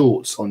 then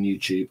shorts on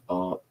YouTube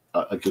are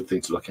a good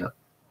thing to look at.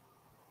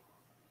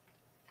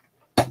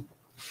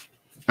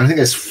 I think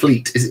there's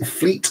Fleet. Is it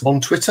Fleet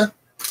on Twitter?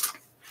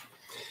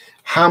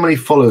 How many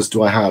followers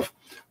do I have?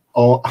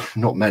 Oh,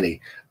 not many.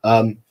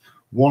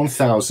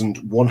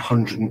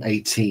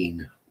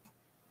 1,118,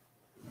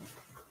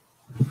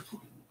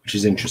 which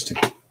is interesting.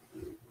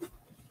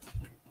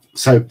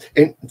 So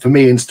for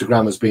me,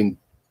 Instagram has been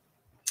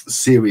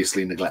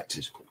seriously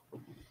neglected.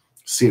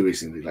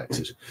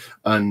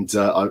 And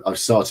I've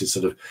started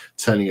sort of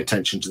turning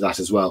attention to that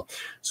as well,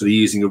 sort of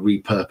using a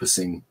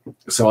repurposing.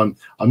 So I'm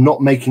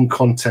not making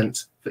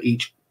content for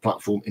each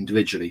platform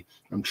individually.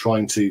 I'm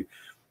trying to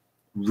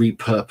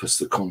repurpose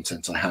the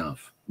content I have,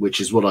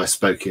 which is what I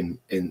spoke in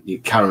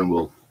Karen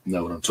will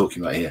know what I'm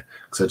talking about here,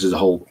 because I did a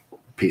whole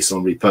piece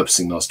on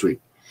repurposing last week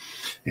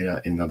in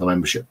another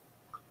membership.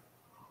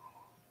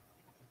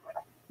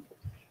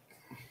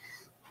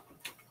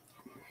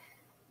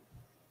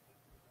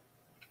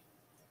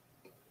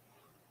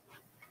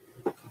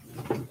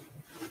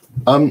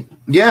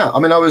 Yeah, I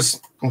mean, well,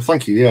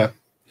 thank you. Yeah,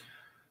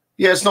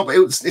 it's not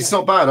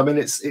bad. I mean,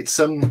 it's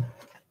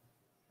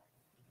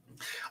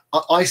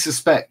I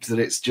suspect that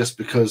it's just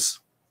because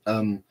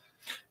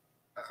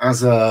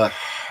as a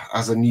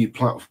new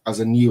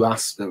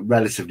platform,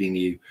 relatively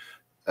new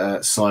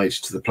side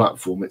to the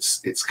platform,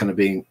 it's kind of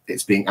being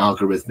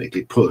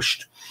algorithmically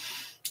pushed.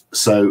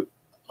 So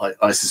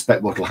I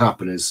suspect what will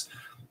happen is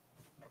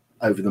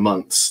over the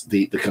months,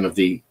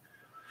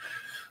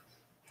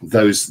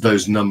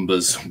 those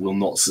numbers will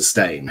not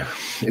sustain.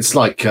 It's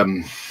like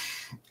kind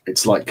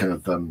of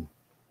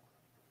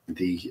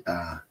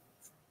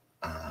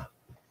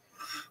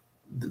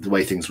the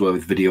way things were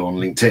with video on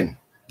LinkedIn.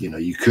 You know,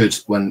 you could,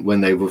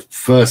 when they were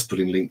first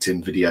putting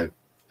LinkedIn video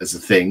as a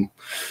thing,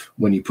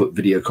 when you put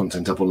video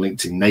content up on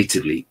LinkedIn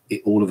natively,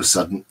 all of a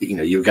sudden, you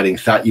know, you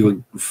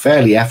were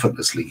fairly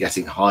effortlessly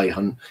getting high,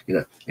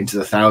 into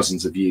the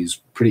thousands of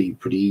views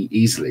pretty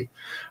easily.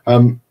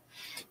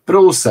 But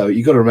also,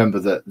 you've got to remember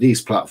that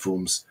these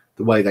platforms,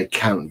 the way they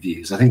count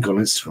views, I think on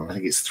Instagram, I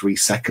think it's 3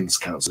 seconds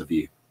counts a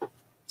view.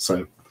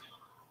 So,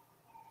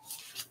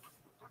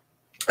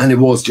 and it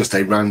was just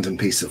a random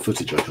piece of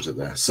footage I put up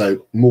there.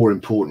 So more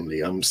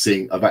importantly,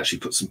 I've actually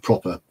put some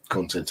proper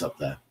content up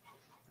there,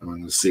 and I'm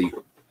going to see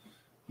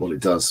what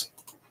it does.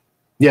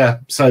 Yeah,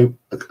 so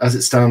as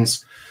it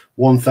stands,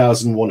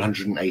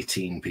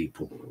 1,118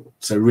 people.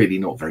 So really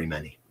not very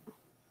many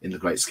in the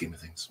great scheme of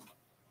things.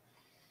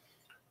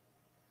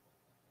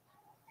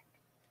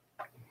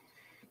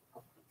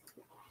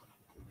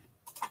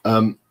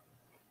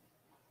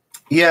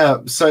 Yeah,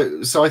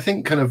 so I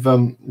think kind of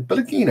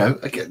but you know,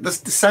 again, the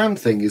sound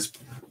thing is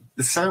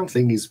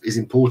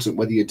important,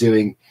 whether you're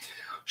doing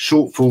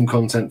short form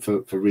content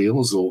for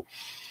Reels or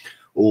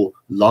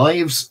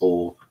lives,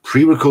 or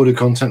pre-recorded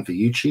content for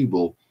YouTube,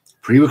 or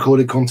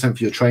pre-recorded content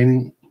for your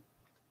training,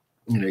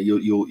 you know,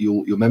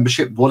 your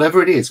membership,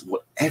 whatever it is,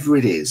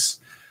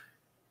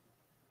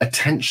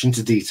 attention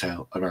to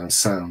detail around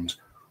sound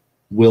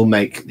will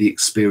make the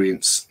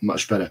experience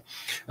much better.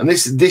 And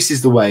this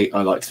is the way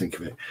I like to think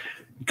of it.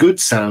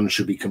 Good sound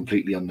should be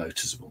completely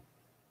unnoticeable.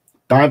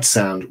 Bad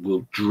sound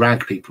will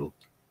drag people,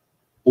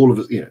 all of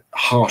it, you know,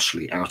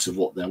 harshly out of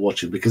what they're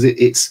watching, because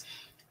it's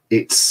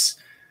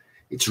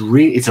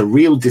a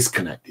real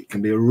disconnect. It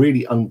can be a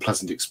really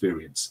unpleasant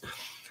experience.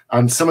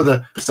 And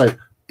so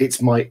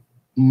it's my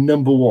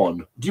number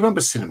one. Do you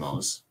remember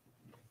cinemas?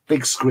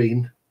 Big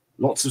screen,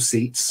 lots of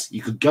seats.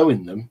 You could go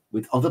in them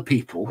with other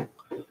people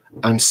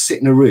and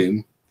sit in a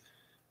room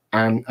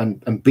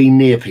and be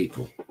near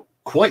people.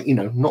 Quite, you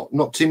know,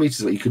 not 2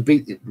 meters away. You could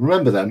be,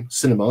 remember them,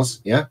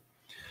 cinemas, yeah?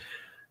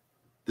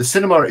 The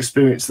cinema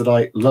experience that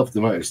I love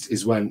the most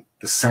is when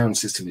the sound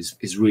system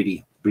is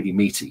really, really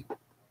meaty.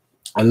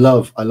 I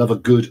love a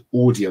good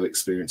audio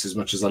experience as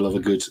much as I love a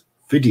good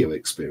video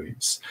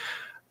experience.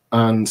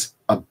 And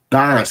a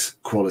bad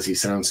quality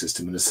sound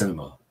system in a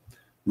cinema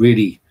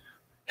really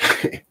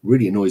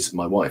annoys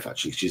my wife,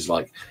 actually. She's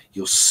like,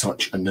 "You're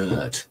such a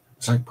nerd."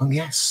 It's like, well,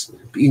 yes,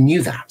 but you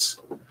knew that.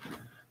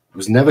 I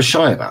was never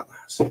shy about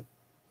that.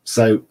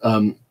 So,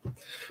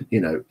 you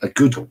know, a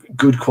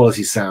good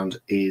quality sound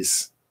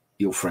is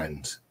your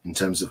friend in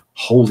terms of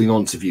holding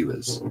on to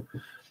viewers.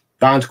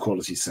 Bad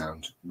quality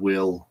sound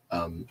will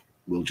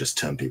just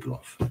turn people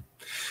off.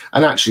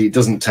 And actually, it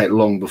doesn't take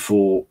long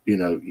before, you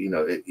know,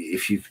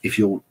 if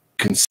you're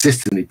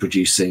consistently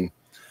producing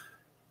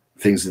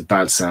things with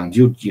bad sound,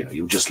 you'll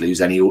just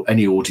lose any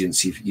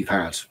audience you've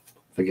had.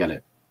 Forget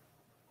it.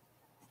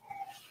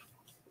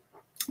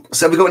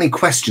 So have we got any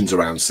questions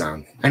around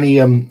sound? Any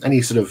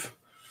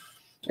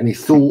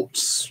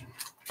thoughts?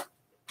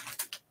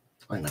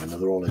 I can have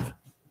another olive.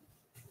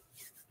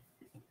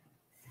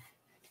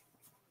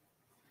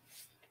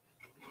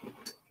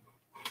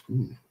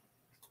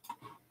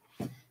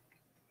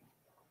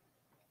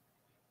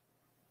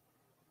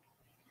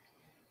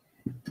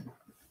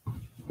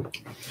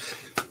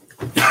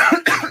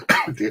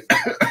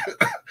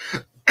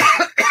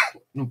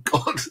 Oh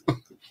God.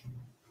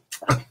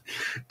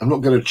 I'm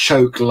not going to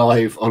choke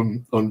live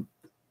on oh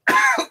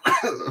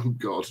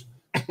God.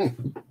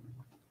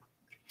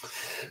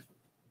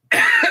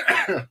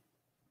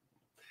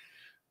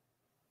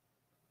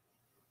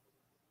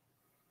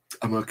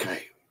 I'm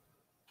okay.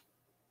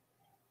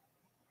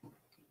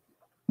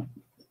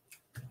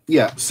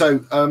 Yeah, so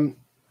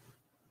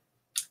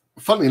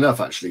funnily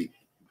enough, actually,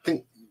 I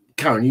think,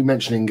 Karen, you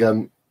mentioning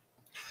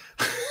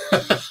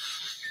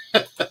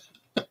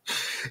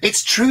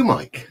it's true,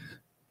 Mike.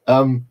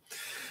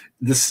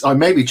 I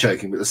may be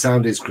choking, but the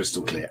sound is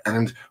crystal clear.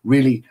 And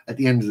really, at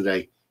the end of the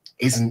day,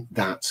 isn't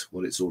that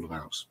what it's all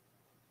about?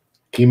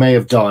 He may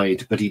have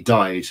died, but he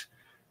died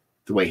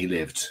the way he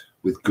lived,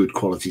 with good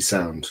quality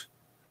sound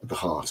at the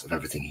heart of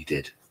everything he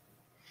did.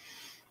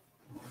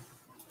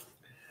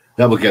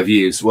 That will get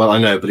views. Well, I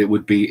know, but it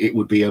would be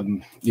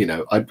you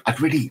know,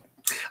 I'd really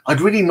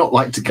not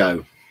like to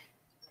go.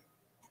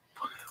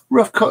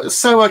 Rough cut.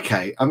 So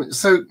okay. I mean,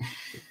 so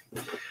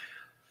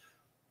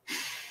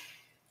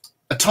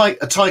a tie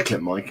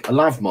clip mic, a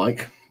lav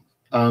mic.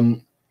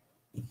 Well,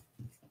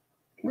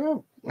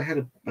 I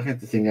had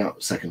the thing out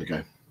a second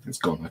ago. It's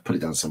gone. I put it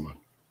down somewhere.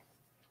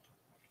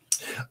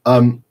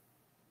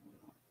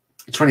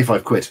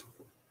 25 quid,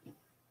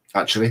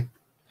 actually,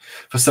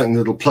 for something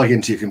that'll plug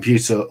into your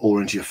computer or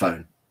into your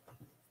phone.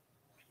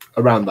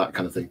 Around that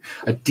kind of thing.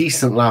 A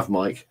decent lav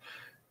mic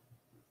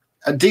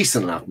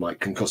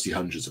can cost you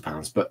hundreds of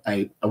pounds, but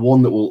a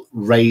one that will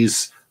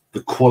raise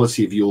the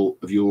quality of your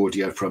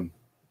audio from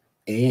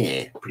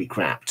pretty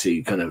crap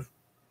to kind of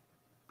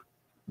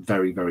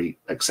very, very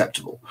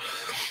acceptable.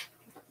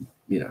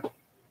 You know,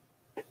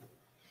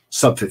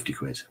 sub 50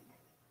 quid.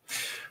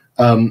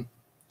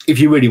 If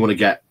you really want to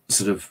get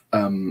sort of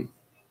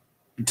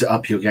to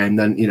up your game,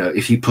 then, you know,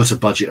 if you put a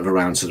budget of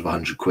around sort of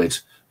 100 quid,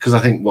 because I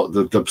think what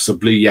the sort of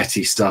Blue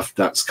Yeti stuff,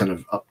 that's kind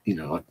of up, you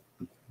know,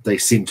 they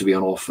seem to be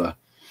on offer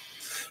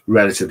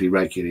relatively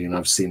regularly, and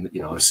I've seen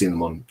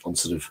them on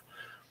sort of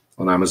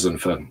on Amazon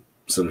for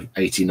sort of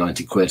 80,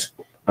 90 quid.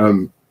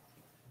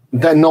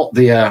 They're not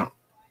the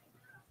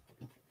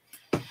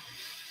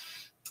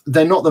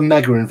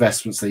mega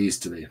investments they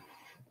used to be.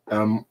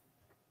 I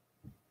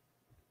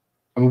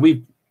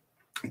mean,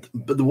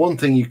 but the one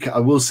thing I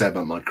will say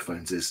about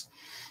microphones is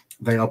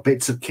they are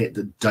bits of kit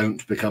that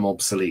don't become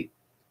obsolete.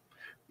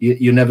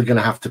 You're never going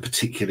to have to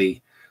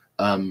particularly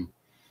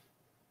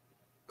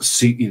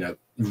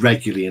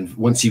regularly, and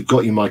once you've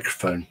got your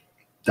microphone,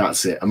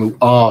 that's it. I mean,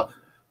 our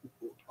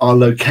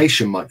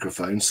location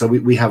microphone. So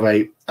we have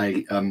a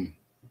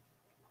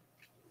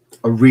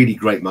really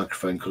great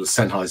microphone called a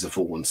Sennheiser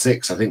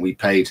 416. I think we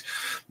paid.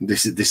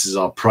 This is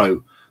our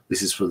pro.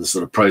 This is for the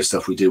sort of pro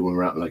stuff we do when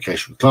we're out on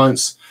location with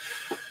clients.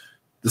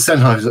 The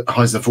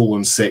Sennheiser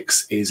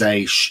 416 is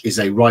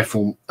a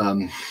rifle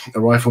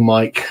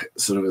mic,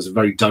 sort of as a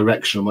very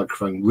directional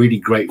microphone, really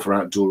great for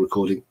outdoor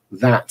recording.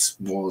 That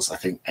was, I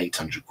think,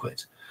 800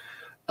 quid.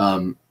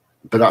 But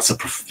that's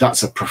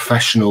a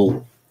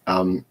professional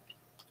kind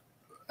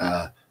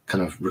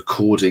of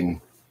recording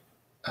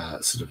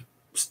sort of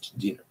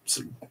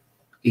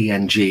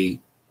ENG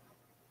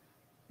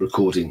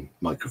recording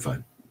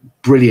microphone.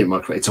 Brilliant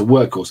microphone. It's a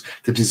workhorse.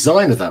 The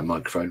design of that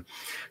microphone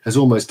has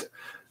almost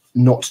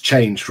not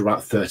changed for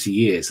about 30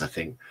 years. I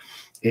think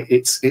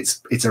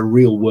it's a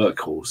real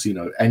workhorse. You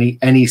know,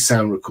 any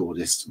sound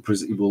recordist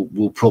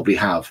will probably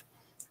have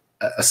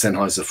a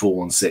Sennheiser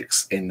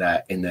 416 in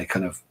their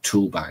kind of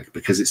tool bag,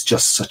 because it's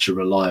just such a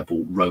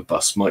reliable,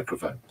 robust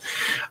microphone.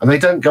 And they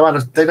don't go out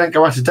of date.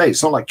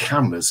 It's not like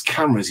cameras.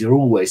 You're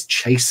always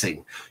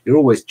chasing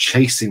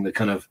the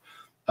kind of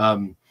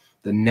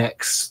the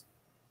next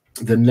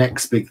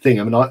big thing.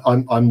 I mean, I'm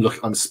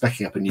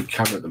speccing up a new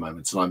camera at the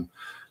moment, so I'm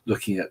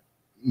looking at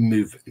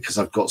because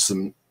I've got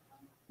some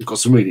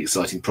really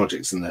exciting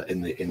projects in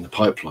the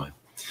pipeline,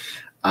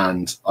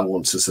 and I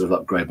want to sort of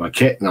upgrade my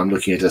kit. And I'm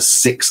looking at a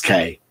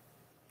 6K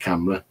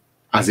camera,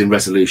 as in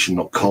resolution,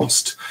 not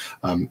cost.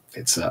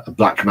 It's a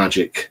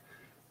Blackmagic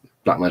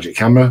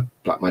camera.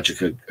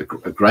 Blackmagic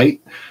are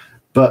great,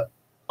 but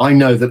I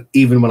know that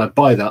even when I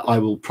buy that, I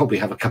will probably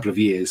have a couple of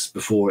years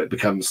before it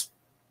becomes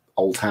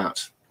old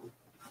hat.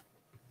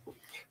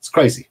 It's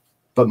crazy.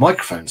 But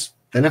microphones,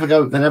 they never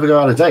go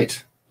out of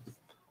date.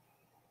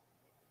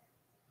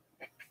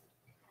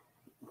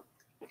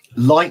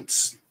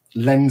 Lights,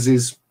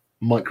 lenses,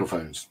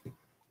 microphones,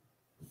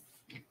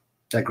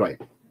 they're great.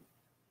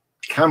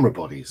 Camera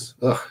bodies,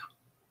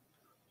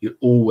 you're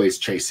always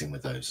chasing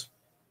with those.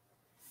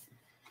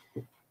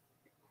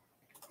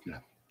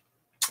 Yeah.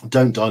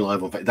 don't die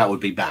live on Facebook. That would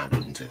be bad,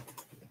 wouldn't it?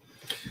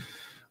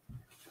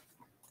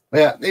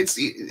 Yeah,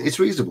 it's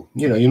reasonable.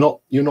 You know,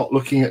 you're not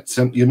looking at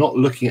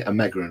a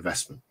mega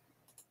investment.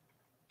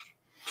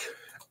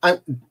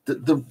 And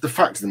the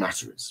fact of the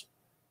matter is,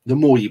 the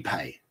more you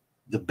pay,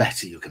 the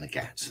better you're going to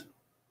get.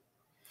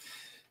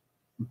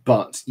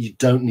 But you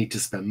don't need to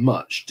spend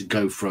much to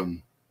go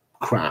from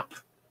crap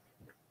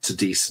to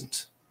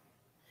decent.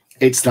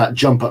 It's that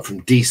jump up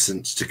from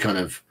decent to kind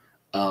of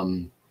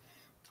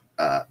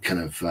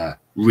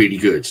really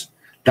good.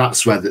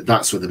 That's where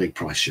the big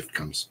price shift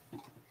comes.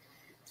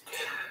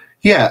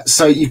 Yeah,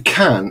 so you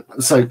can.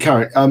 So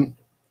Karen,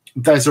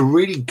 there's a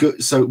really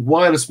good. So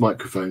wireless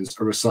microphones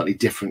are a slightly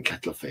different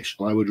kettle of fish,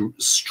 and I would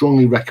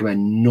strongly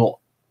recommend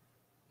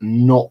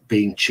not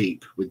being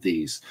cheap with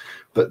these.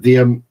 But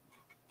the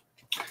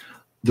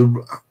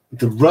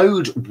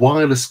Rode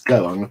Wireless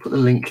Go. I'm going to put the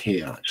link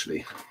here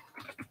actually.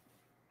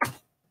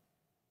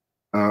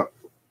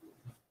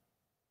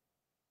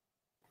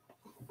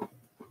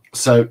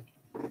 So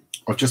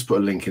I've just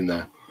put a link in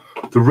there.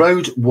 The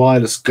Rode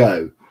Wireless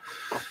Go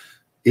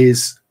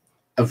is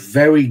a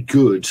very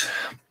good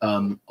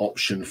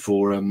option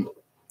for a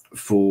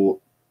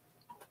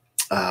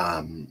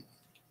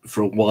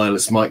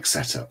wireless mic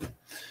setup.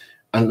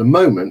 And at the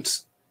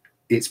moment,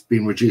 it's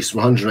been reduced from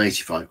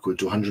 185 quid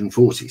to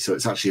 140. So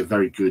it's actually a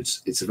very good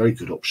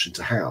option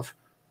to have.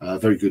 A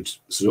very good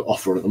sort of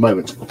offer at the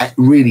moment.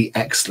 Really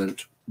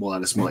excellent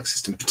wireless mic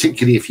system,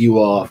 particularly if you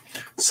are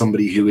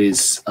somebody who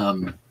is,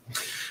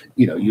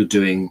 you're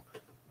doing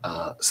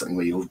something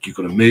where you've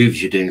got to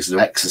move, you're doing sort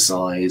of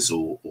exercise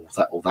or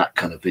that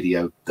kind of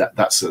video.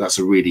 That's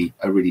a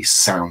really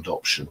sound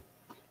option.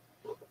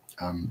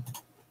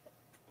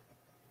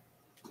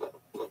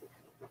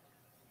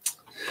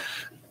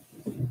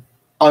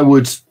 I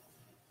would.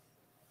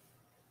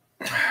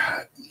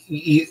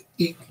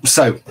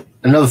 So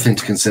another thing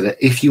to consider: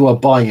 if you are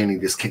buying any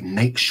of this kit,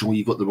 make sure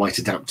you've got the right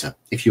adapter.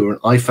 If you're an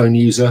iPhone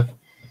user,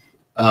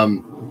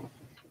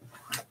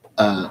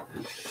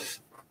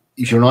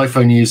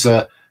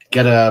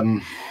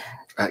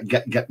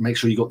 make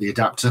sure you got the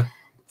adapter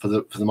for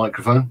the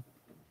microphone,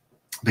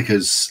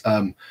 because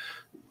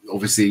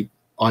obviously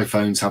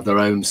iPhones have their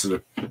own sort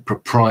of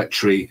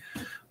proprietary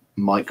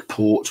mic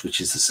port,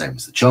 which is the same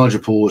as the charger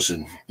port,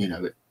 and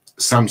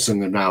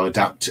Samsung have now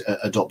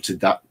adopted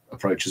that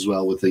approach as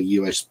well with the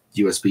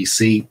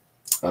USB-C.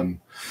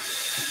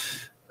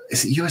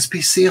 Is it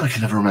USB-C? I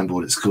can never remember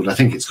what it's called. I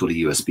think it's called a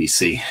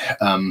USB-C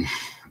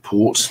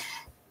port.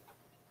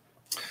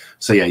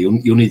 So yeah,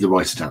 you'll need the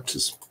right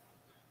adapters.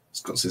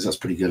 Scott says that's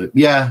pretty good.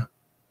 Yeah.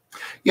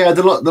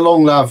 The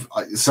long lav.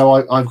 So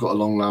I've got a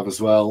long lav as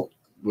well,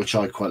 which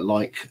I quite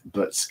like.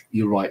 But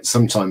you're right.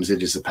 Sometimes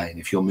it is a pain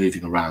if you're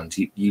moving around.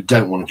 You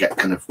don't want to get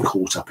kind of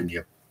caught up in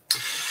your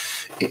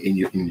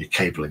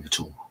cabling at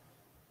all.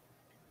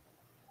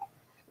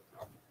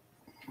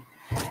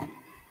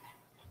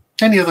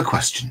 Any other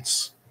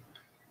questions?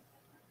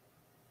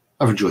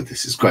 I've enjoyed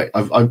this. It's great.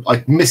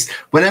 I miss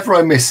whenever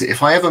I miss it.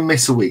 If I ever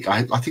miss a week,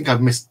 I think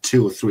I've missed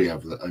 2 or 3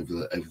 over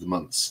the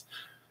months.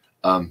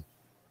 I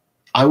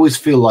always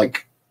feel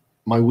like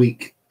my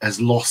week has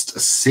lost a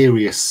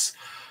serious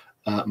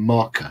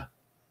marker.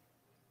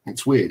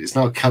 It's weird. It's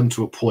now come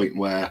to a point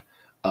where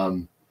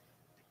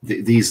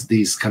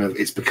these kind of,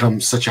 it's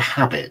become such a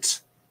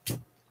habit,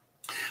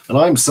 and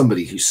I'm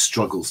somebody who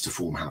struggles to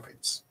form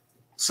habits.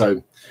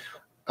 So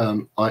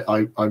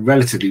I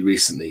relatively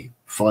recently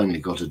finally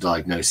got a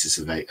diagnosis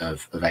of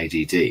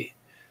ADD,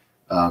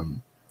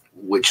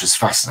 which was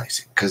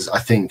fascinating, because I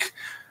think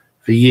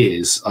for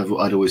years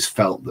I'd always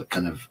felt that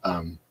kind of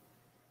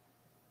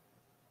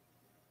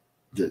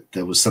that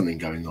there was something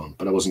going on,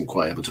 but I wasn't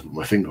quite able to put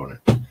my finger on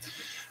it.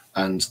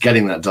 And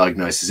getting that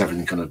diagnosis,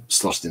 everything kind of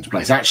slotted into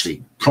place,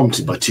 actually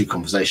prompted by 2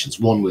 conversations,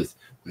 one with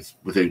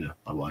Una,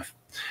 my wife,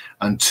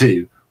 and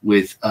 2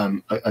 with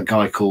a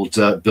guy called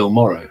Bill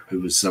Morrow,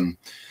 who was one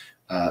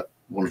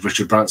of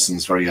Richard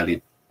Branson's very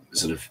early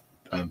sort of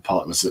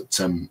partners at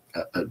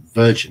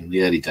Virgin in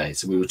the early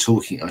days. And we were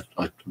talking.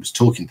 I was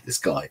talking to this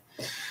guy,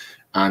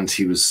 and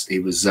he was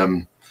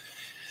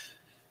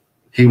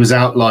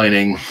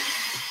outlining,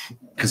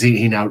 because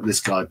he now,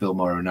 this guy Bill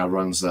Morrow now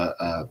runs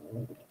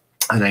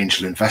an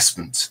angel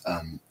investment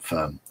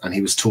firm, and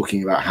he was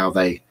talking about how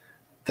they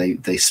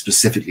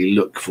specifically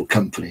look for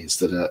companies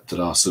that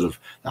are sort of,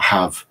 that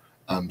have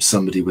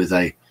somebody with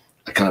a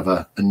kind of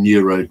a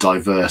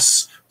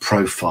neurodiverse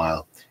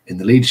profile in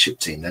the leadership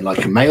team. They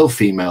like a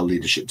male-female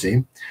leadership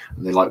team,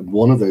 and they like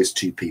one of those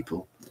 2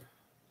 people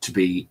to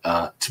be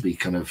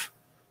kind of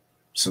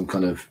some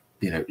kind of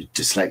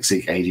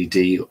dyslexic,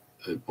 ADD,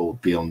 or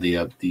be on the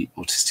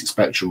autistic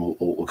spectrum,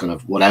 or kind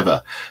of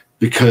whatever,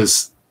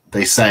 because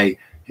they say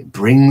it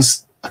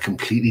brings a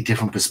completely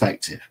different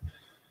perspective.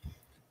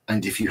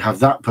 And if you have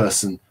that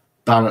person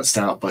balanced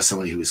out by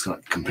somebody who is kind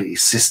of completely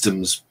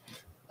systems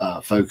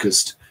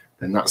focused,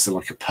 then that's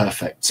like a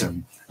perfect.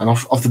 And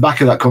off the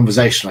back of that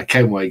conversation, I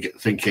came away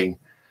thinking,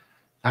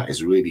 that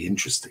is really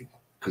interesting,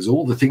 because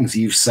all the things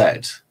you've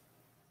said,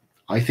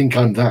 I think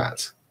I'm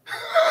that.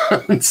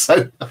 And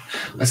so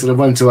I sort of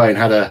went away and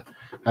had a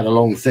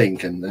long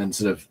think, and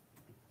sort of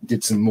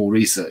did some more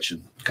research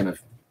and kind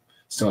of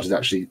started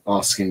actually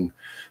asking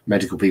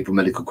medical people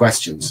medical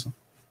questions.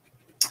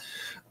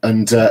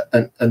 And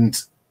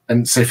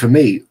so for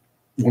me,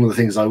 one of the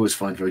things I always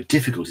find very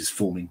difficult is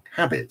forming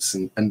habits,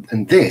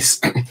 and this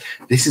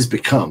has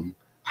become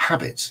a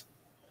habit,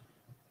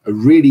 a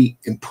really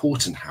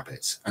important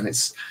habit, and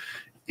it's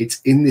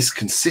in this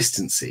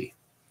consistency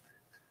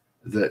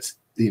that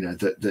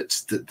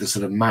that the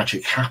sort of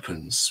magic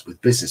happens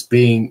with business.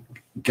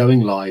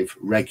 Going live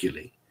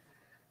regularly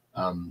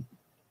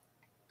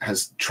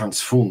has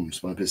transformed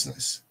my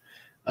business,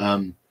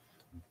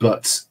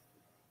 but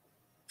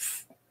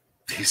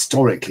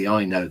historically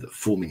I know that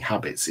forming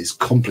habits is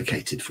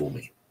complicated for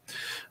me,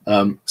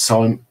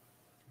 so I'm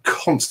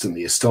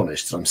constantly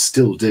astonished that I'm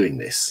still doing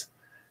this,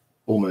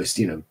 almost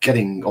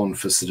getting on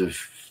for sort of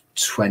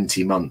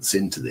 20 months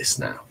into this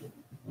now.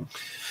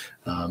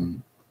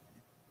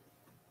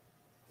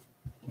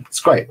 It's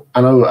great,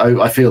 and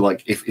I feel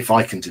like if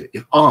I can do it,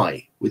 if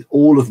I, with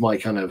all of my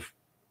kind of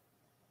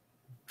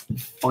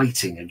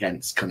fighting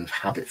against kind of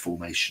habit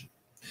formation,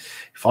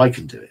 if I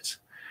can do it,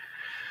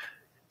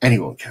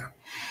 anyone can.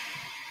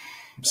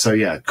 So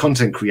yeah,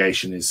 content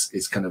creation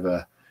is kind of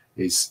a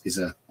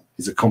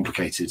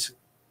complicated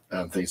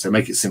thing. So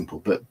make it simple,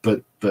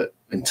 but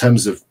in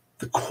terms of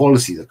the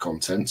quality of the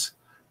content,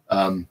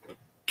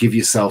 give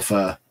yourself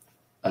a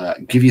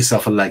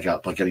leg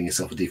up by getting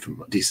yourself a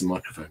decent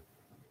microphone.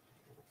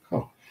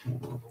 Oh,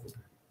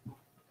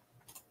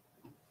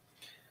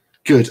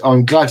 good.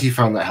 I'm glad you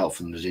found that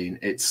helpful, Nadine.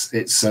 It's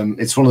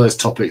one of those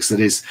topics that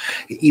is,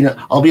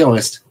 I'll be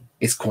honest,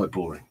 it's quite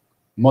boring.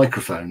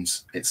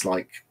 Microphones, it's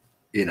like,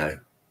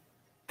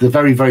 the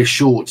very, very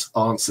short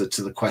answer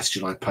to the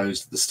question I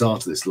posed at the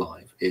start of this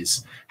live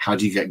is, how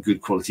do you get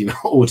good quality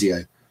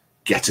audio?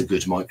 Get a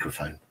good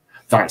microphone.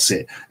 That's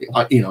it.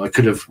 I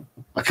could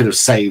have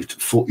saved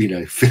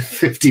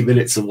 50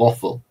 minutes of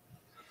waffle,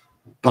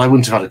 but I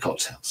wouldn't have had a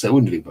cocktail, so it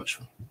wouldn't be much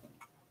fun.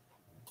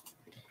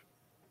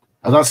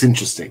 And that's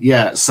interesting.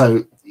 Yeah.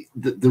 So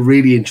the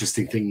really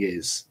interesting thing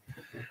is,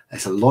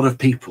 there's a lot of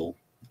people,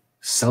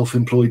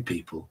 self-employed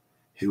people,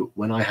 who,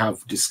 when I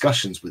have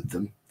discussions with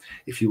them,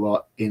 if you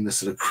are in the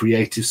sort of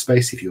creative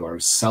space, if you are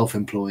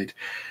self-employed,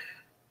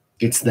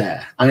 it's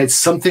there. And it's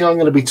something I'm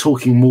going to be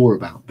talking more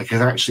about,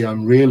 because actually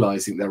I'm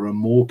realizing there are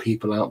more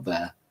people out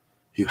there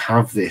who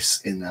have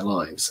this in their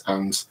lives,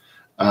 and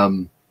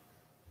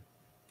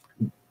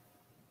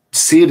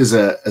see it as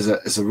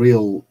a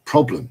real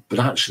problem. But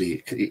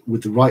actually,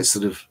 with the right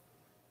sort of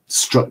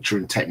structure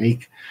and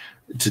technique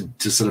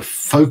to sort of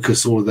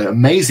focus all of the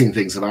amazing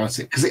things about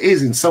it, because it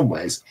is, in some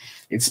ways,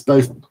 it's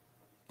both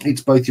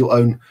your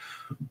own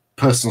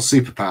personal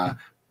superpower,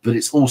 but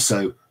it's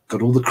also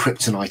got all the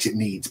kryptonite it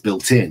needs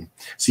built in.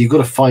 So you've got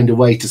to find a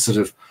way to sort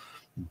of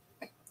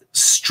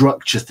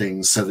structure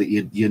things so that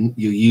you're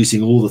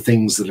using all the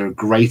things that are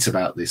great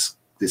about this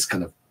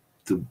kind of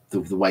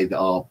the way that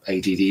our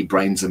ADD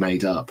brains are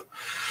made up,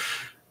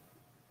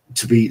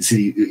 so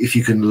if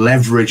you can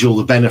leverage all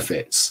the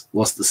benefits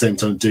whilst at the same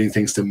time doing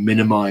things to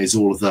minimize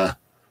all of the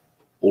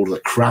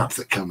crap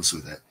that comes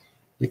with it.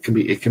 It can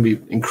be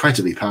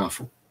incredibly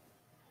powerful.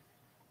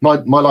 My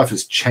life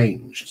has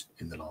changed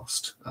in the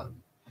last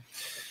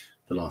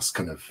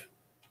kind of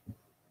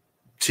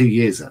 2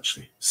 years,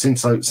 actually,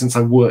 since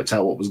I worked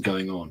out what was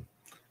going on,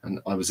 and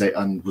I was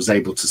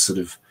able to sort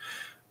of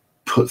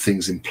put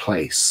things in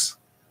place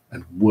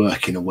and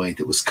work in a way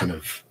that was kind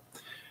of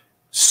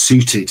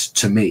suited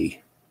to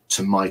me,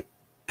 to my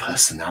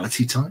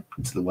personality type,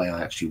 to the way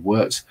I actually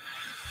worked.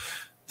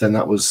 Then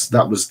that was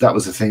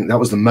the thing. That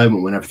was the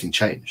moment when everything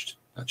changed,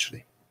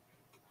 actually.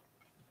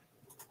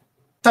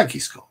 Thank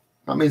you, Scott.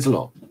 That means a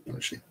lot,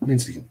 actually. It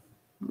means it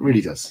really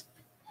does.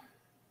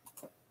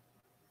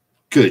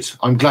 Good.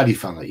 I'm glad you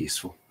found that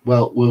useful.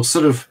 Well, we'll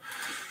start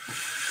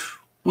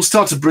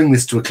to bring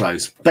this to a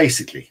close.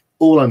 Basically,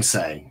 all I'm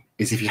saying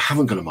is, if you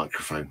haven't got a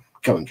microphone,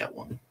 go and get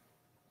one.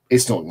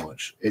 It's not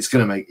much. It's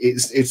not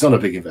a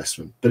big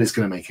investment, but it's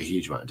going to make a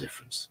huge amount of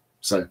difference.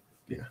 So,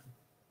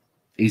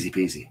 easy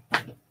peasy.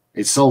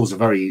 It solves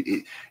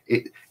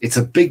it's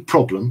a big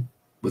problem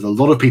with a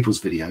lot of people's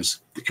videos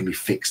that can be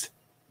fixed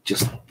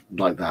just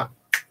like that.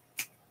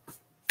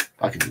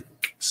 I can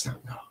snap.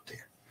 Oh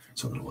dear,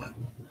 it's not going to work.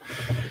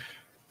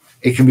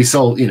 It can be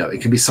solved.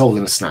 It can be solved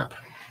in a snap,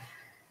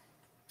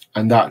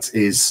 and that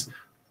is,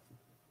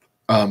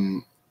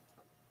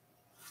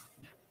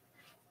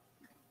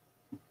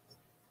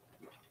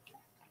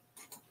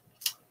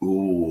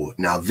 ooh,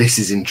 now this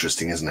is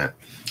interesting, isn't it?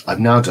 I've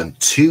now done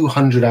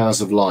 200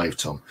 hours of live,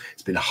 Tom.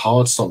 It's been a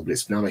hard slog, but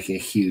it's now making a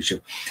huge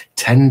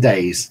 10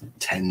 days,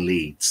 10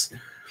 leads.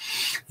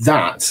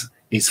 That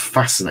is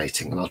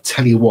fascinating, and I'll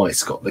tell you why,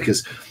 Scott,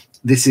 because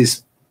this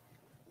is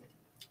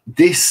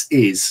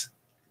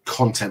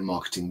content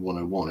marketing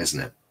 101,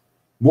 isn't it?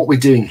 What we're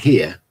doing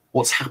here,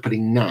 what's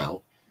happening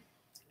now,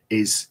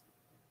 is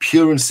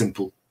pure and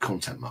simple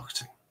content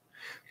marketing.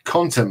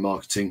 Content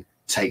marketing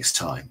takes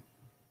time.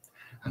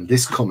 And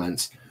this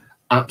comment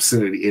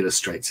absolutely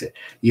illustrates it.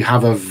 You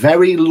have a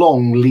very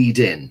long lead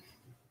in,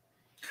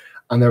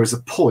 and there is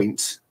a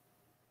point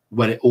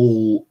when it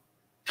all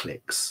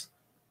clicks,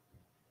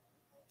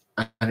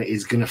 and it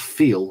is going to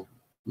feel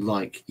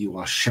like you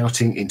are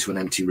shouting into an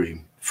empty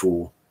room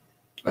for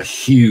a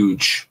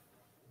huge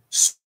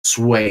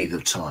swathe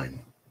of time.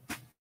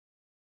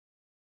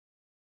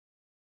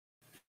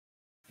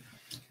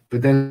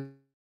 But then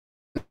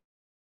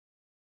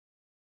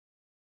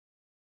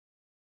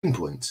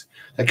point,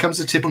 there comes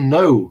a tip, people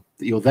know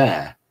that you're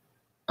there,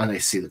 and they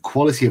see the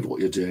quality of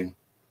what you're doing,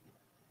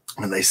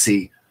 and they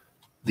see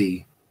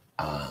the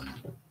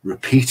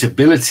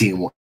repeatability in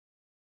what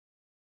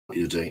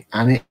you're doing,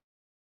 and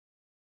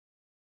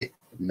it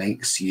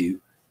makes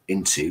you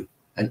into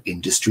an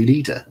industry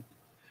leader.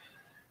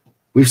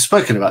 We've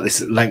spoken about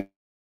this at length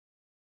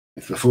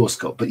before,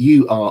 Scott, but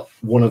you are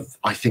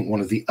I think one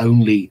of the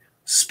only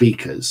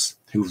speakers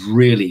who've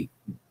really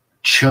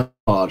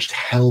charged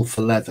hell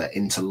for leather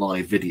into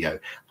live video,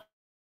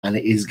 and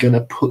it is going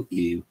to put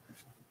you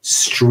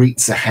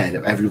streets ahead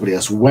of everybody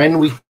else. When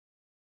we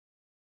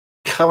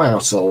come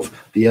out of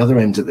the other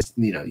end of this,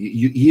 you know,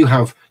 you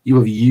have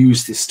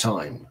used this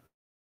time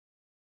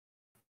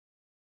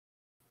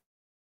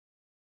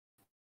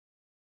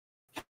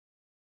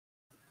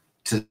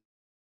to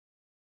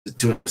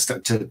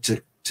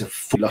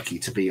feel lucky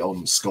to be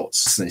on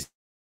Scott's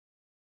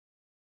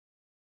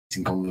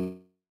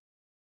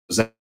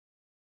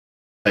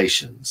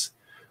conversations,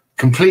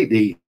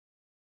 completely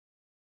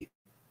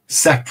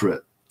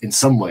separate in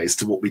some ways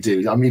to what we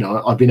do. I mean,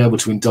 I've been able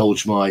to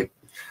indulge my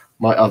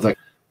other,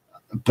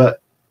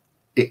 but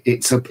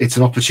it's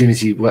an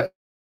opportunity where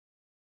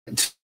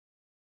to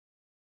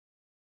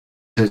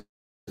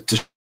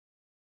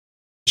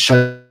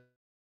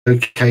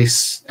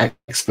showcase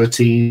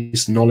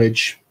expertise,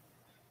 knowledge,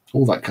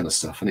 all that kind of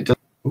stuff. And it does.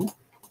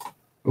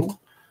 Ooh,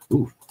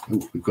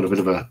 we've got a bit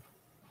of a.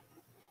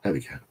 There we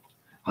go.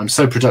 I'm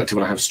so productive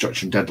when I have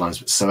structure and deadlines,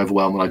 but so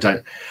overwhelmed when I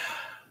don't.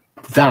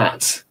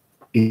 That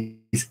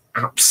is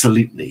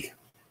absolutely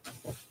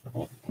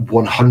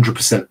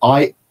 100%.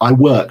 I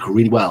work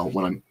really well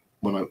when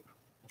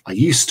I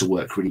used to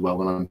work really well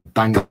when I'm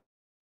banged up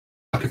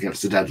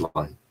against a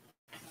deadline,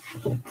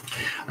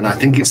 and I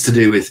think it's to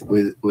do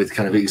with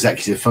kind of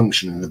executive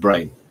function in the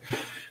brain.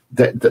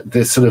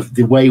 The sort of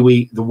the way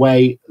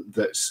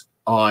that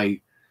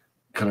I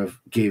kind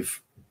of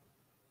give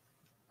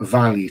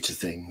value to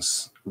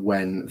things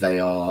when they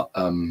are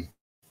kind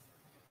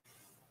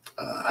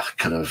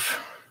of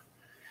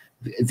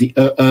the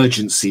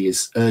urgency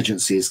is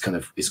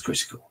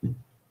critical.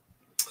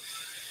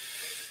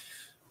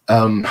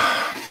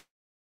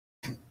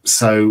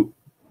 So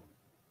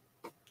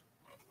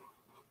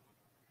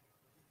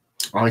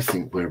I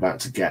think we're about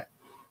to get.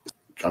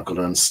 I'm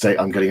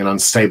getting an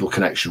unstable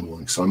connection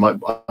warning, so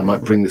I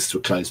might bring this to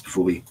a close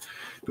before we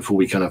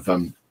kind of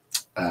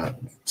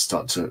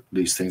start to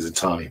lose things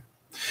entirely.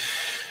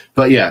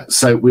 But yeah,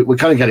 so we're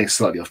kind of getting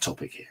slightly off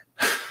topic here,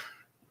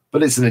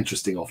 but it's an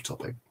interesting off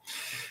topic.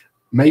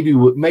 Maybe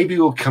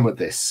we'll come at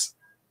this.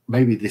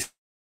 Maybe this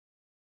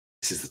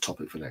is the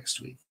topic for next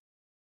week.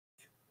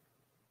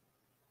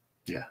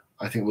 Yeah,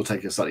 I think we'll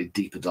take a slightly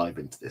deeper dive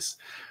into this.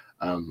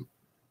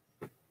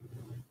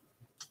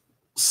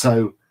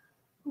 So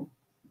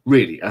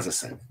really, as I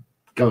said,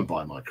 go and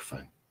buy a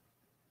microphone.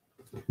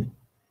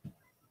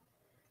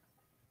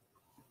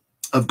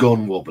 I've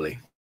gone wobbly.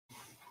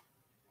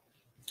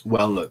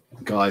 Well, look,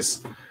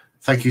 guys,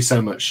 thank you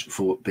so much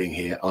for being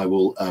here. I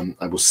will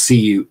see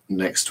you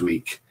next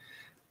week,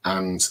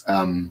 and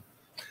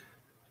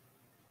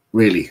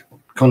really,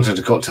 content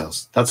and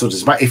cocktails. That's what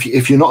it's about.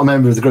 If you're not a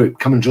member of the group,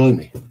 come and join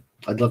me.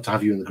 I'd love to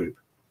have you in the group.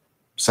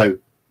 So,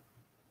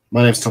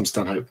 my name's Tom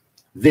Stanhope.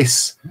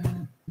 This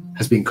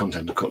has been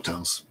Content and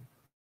Cocktails.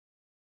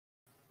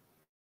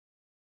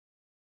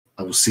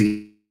 I will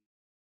see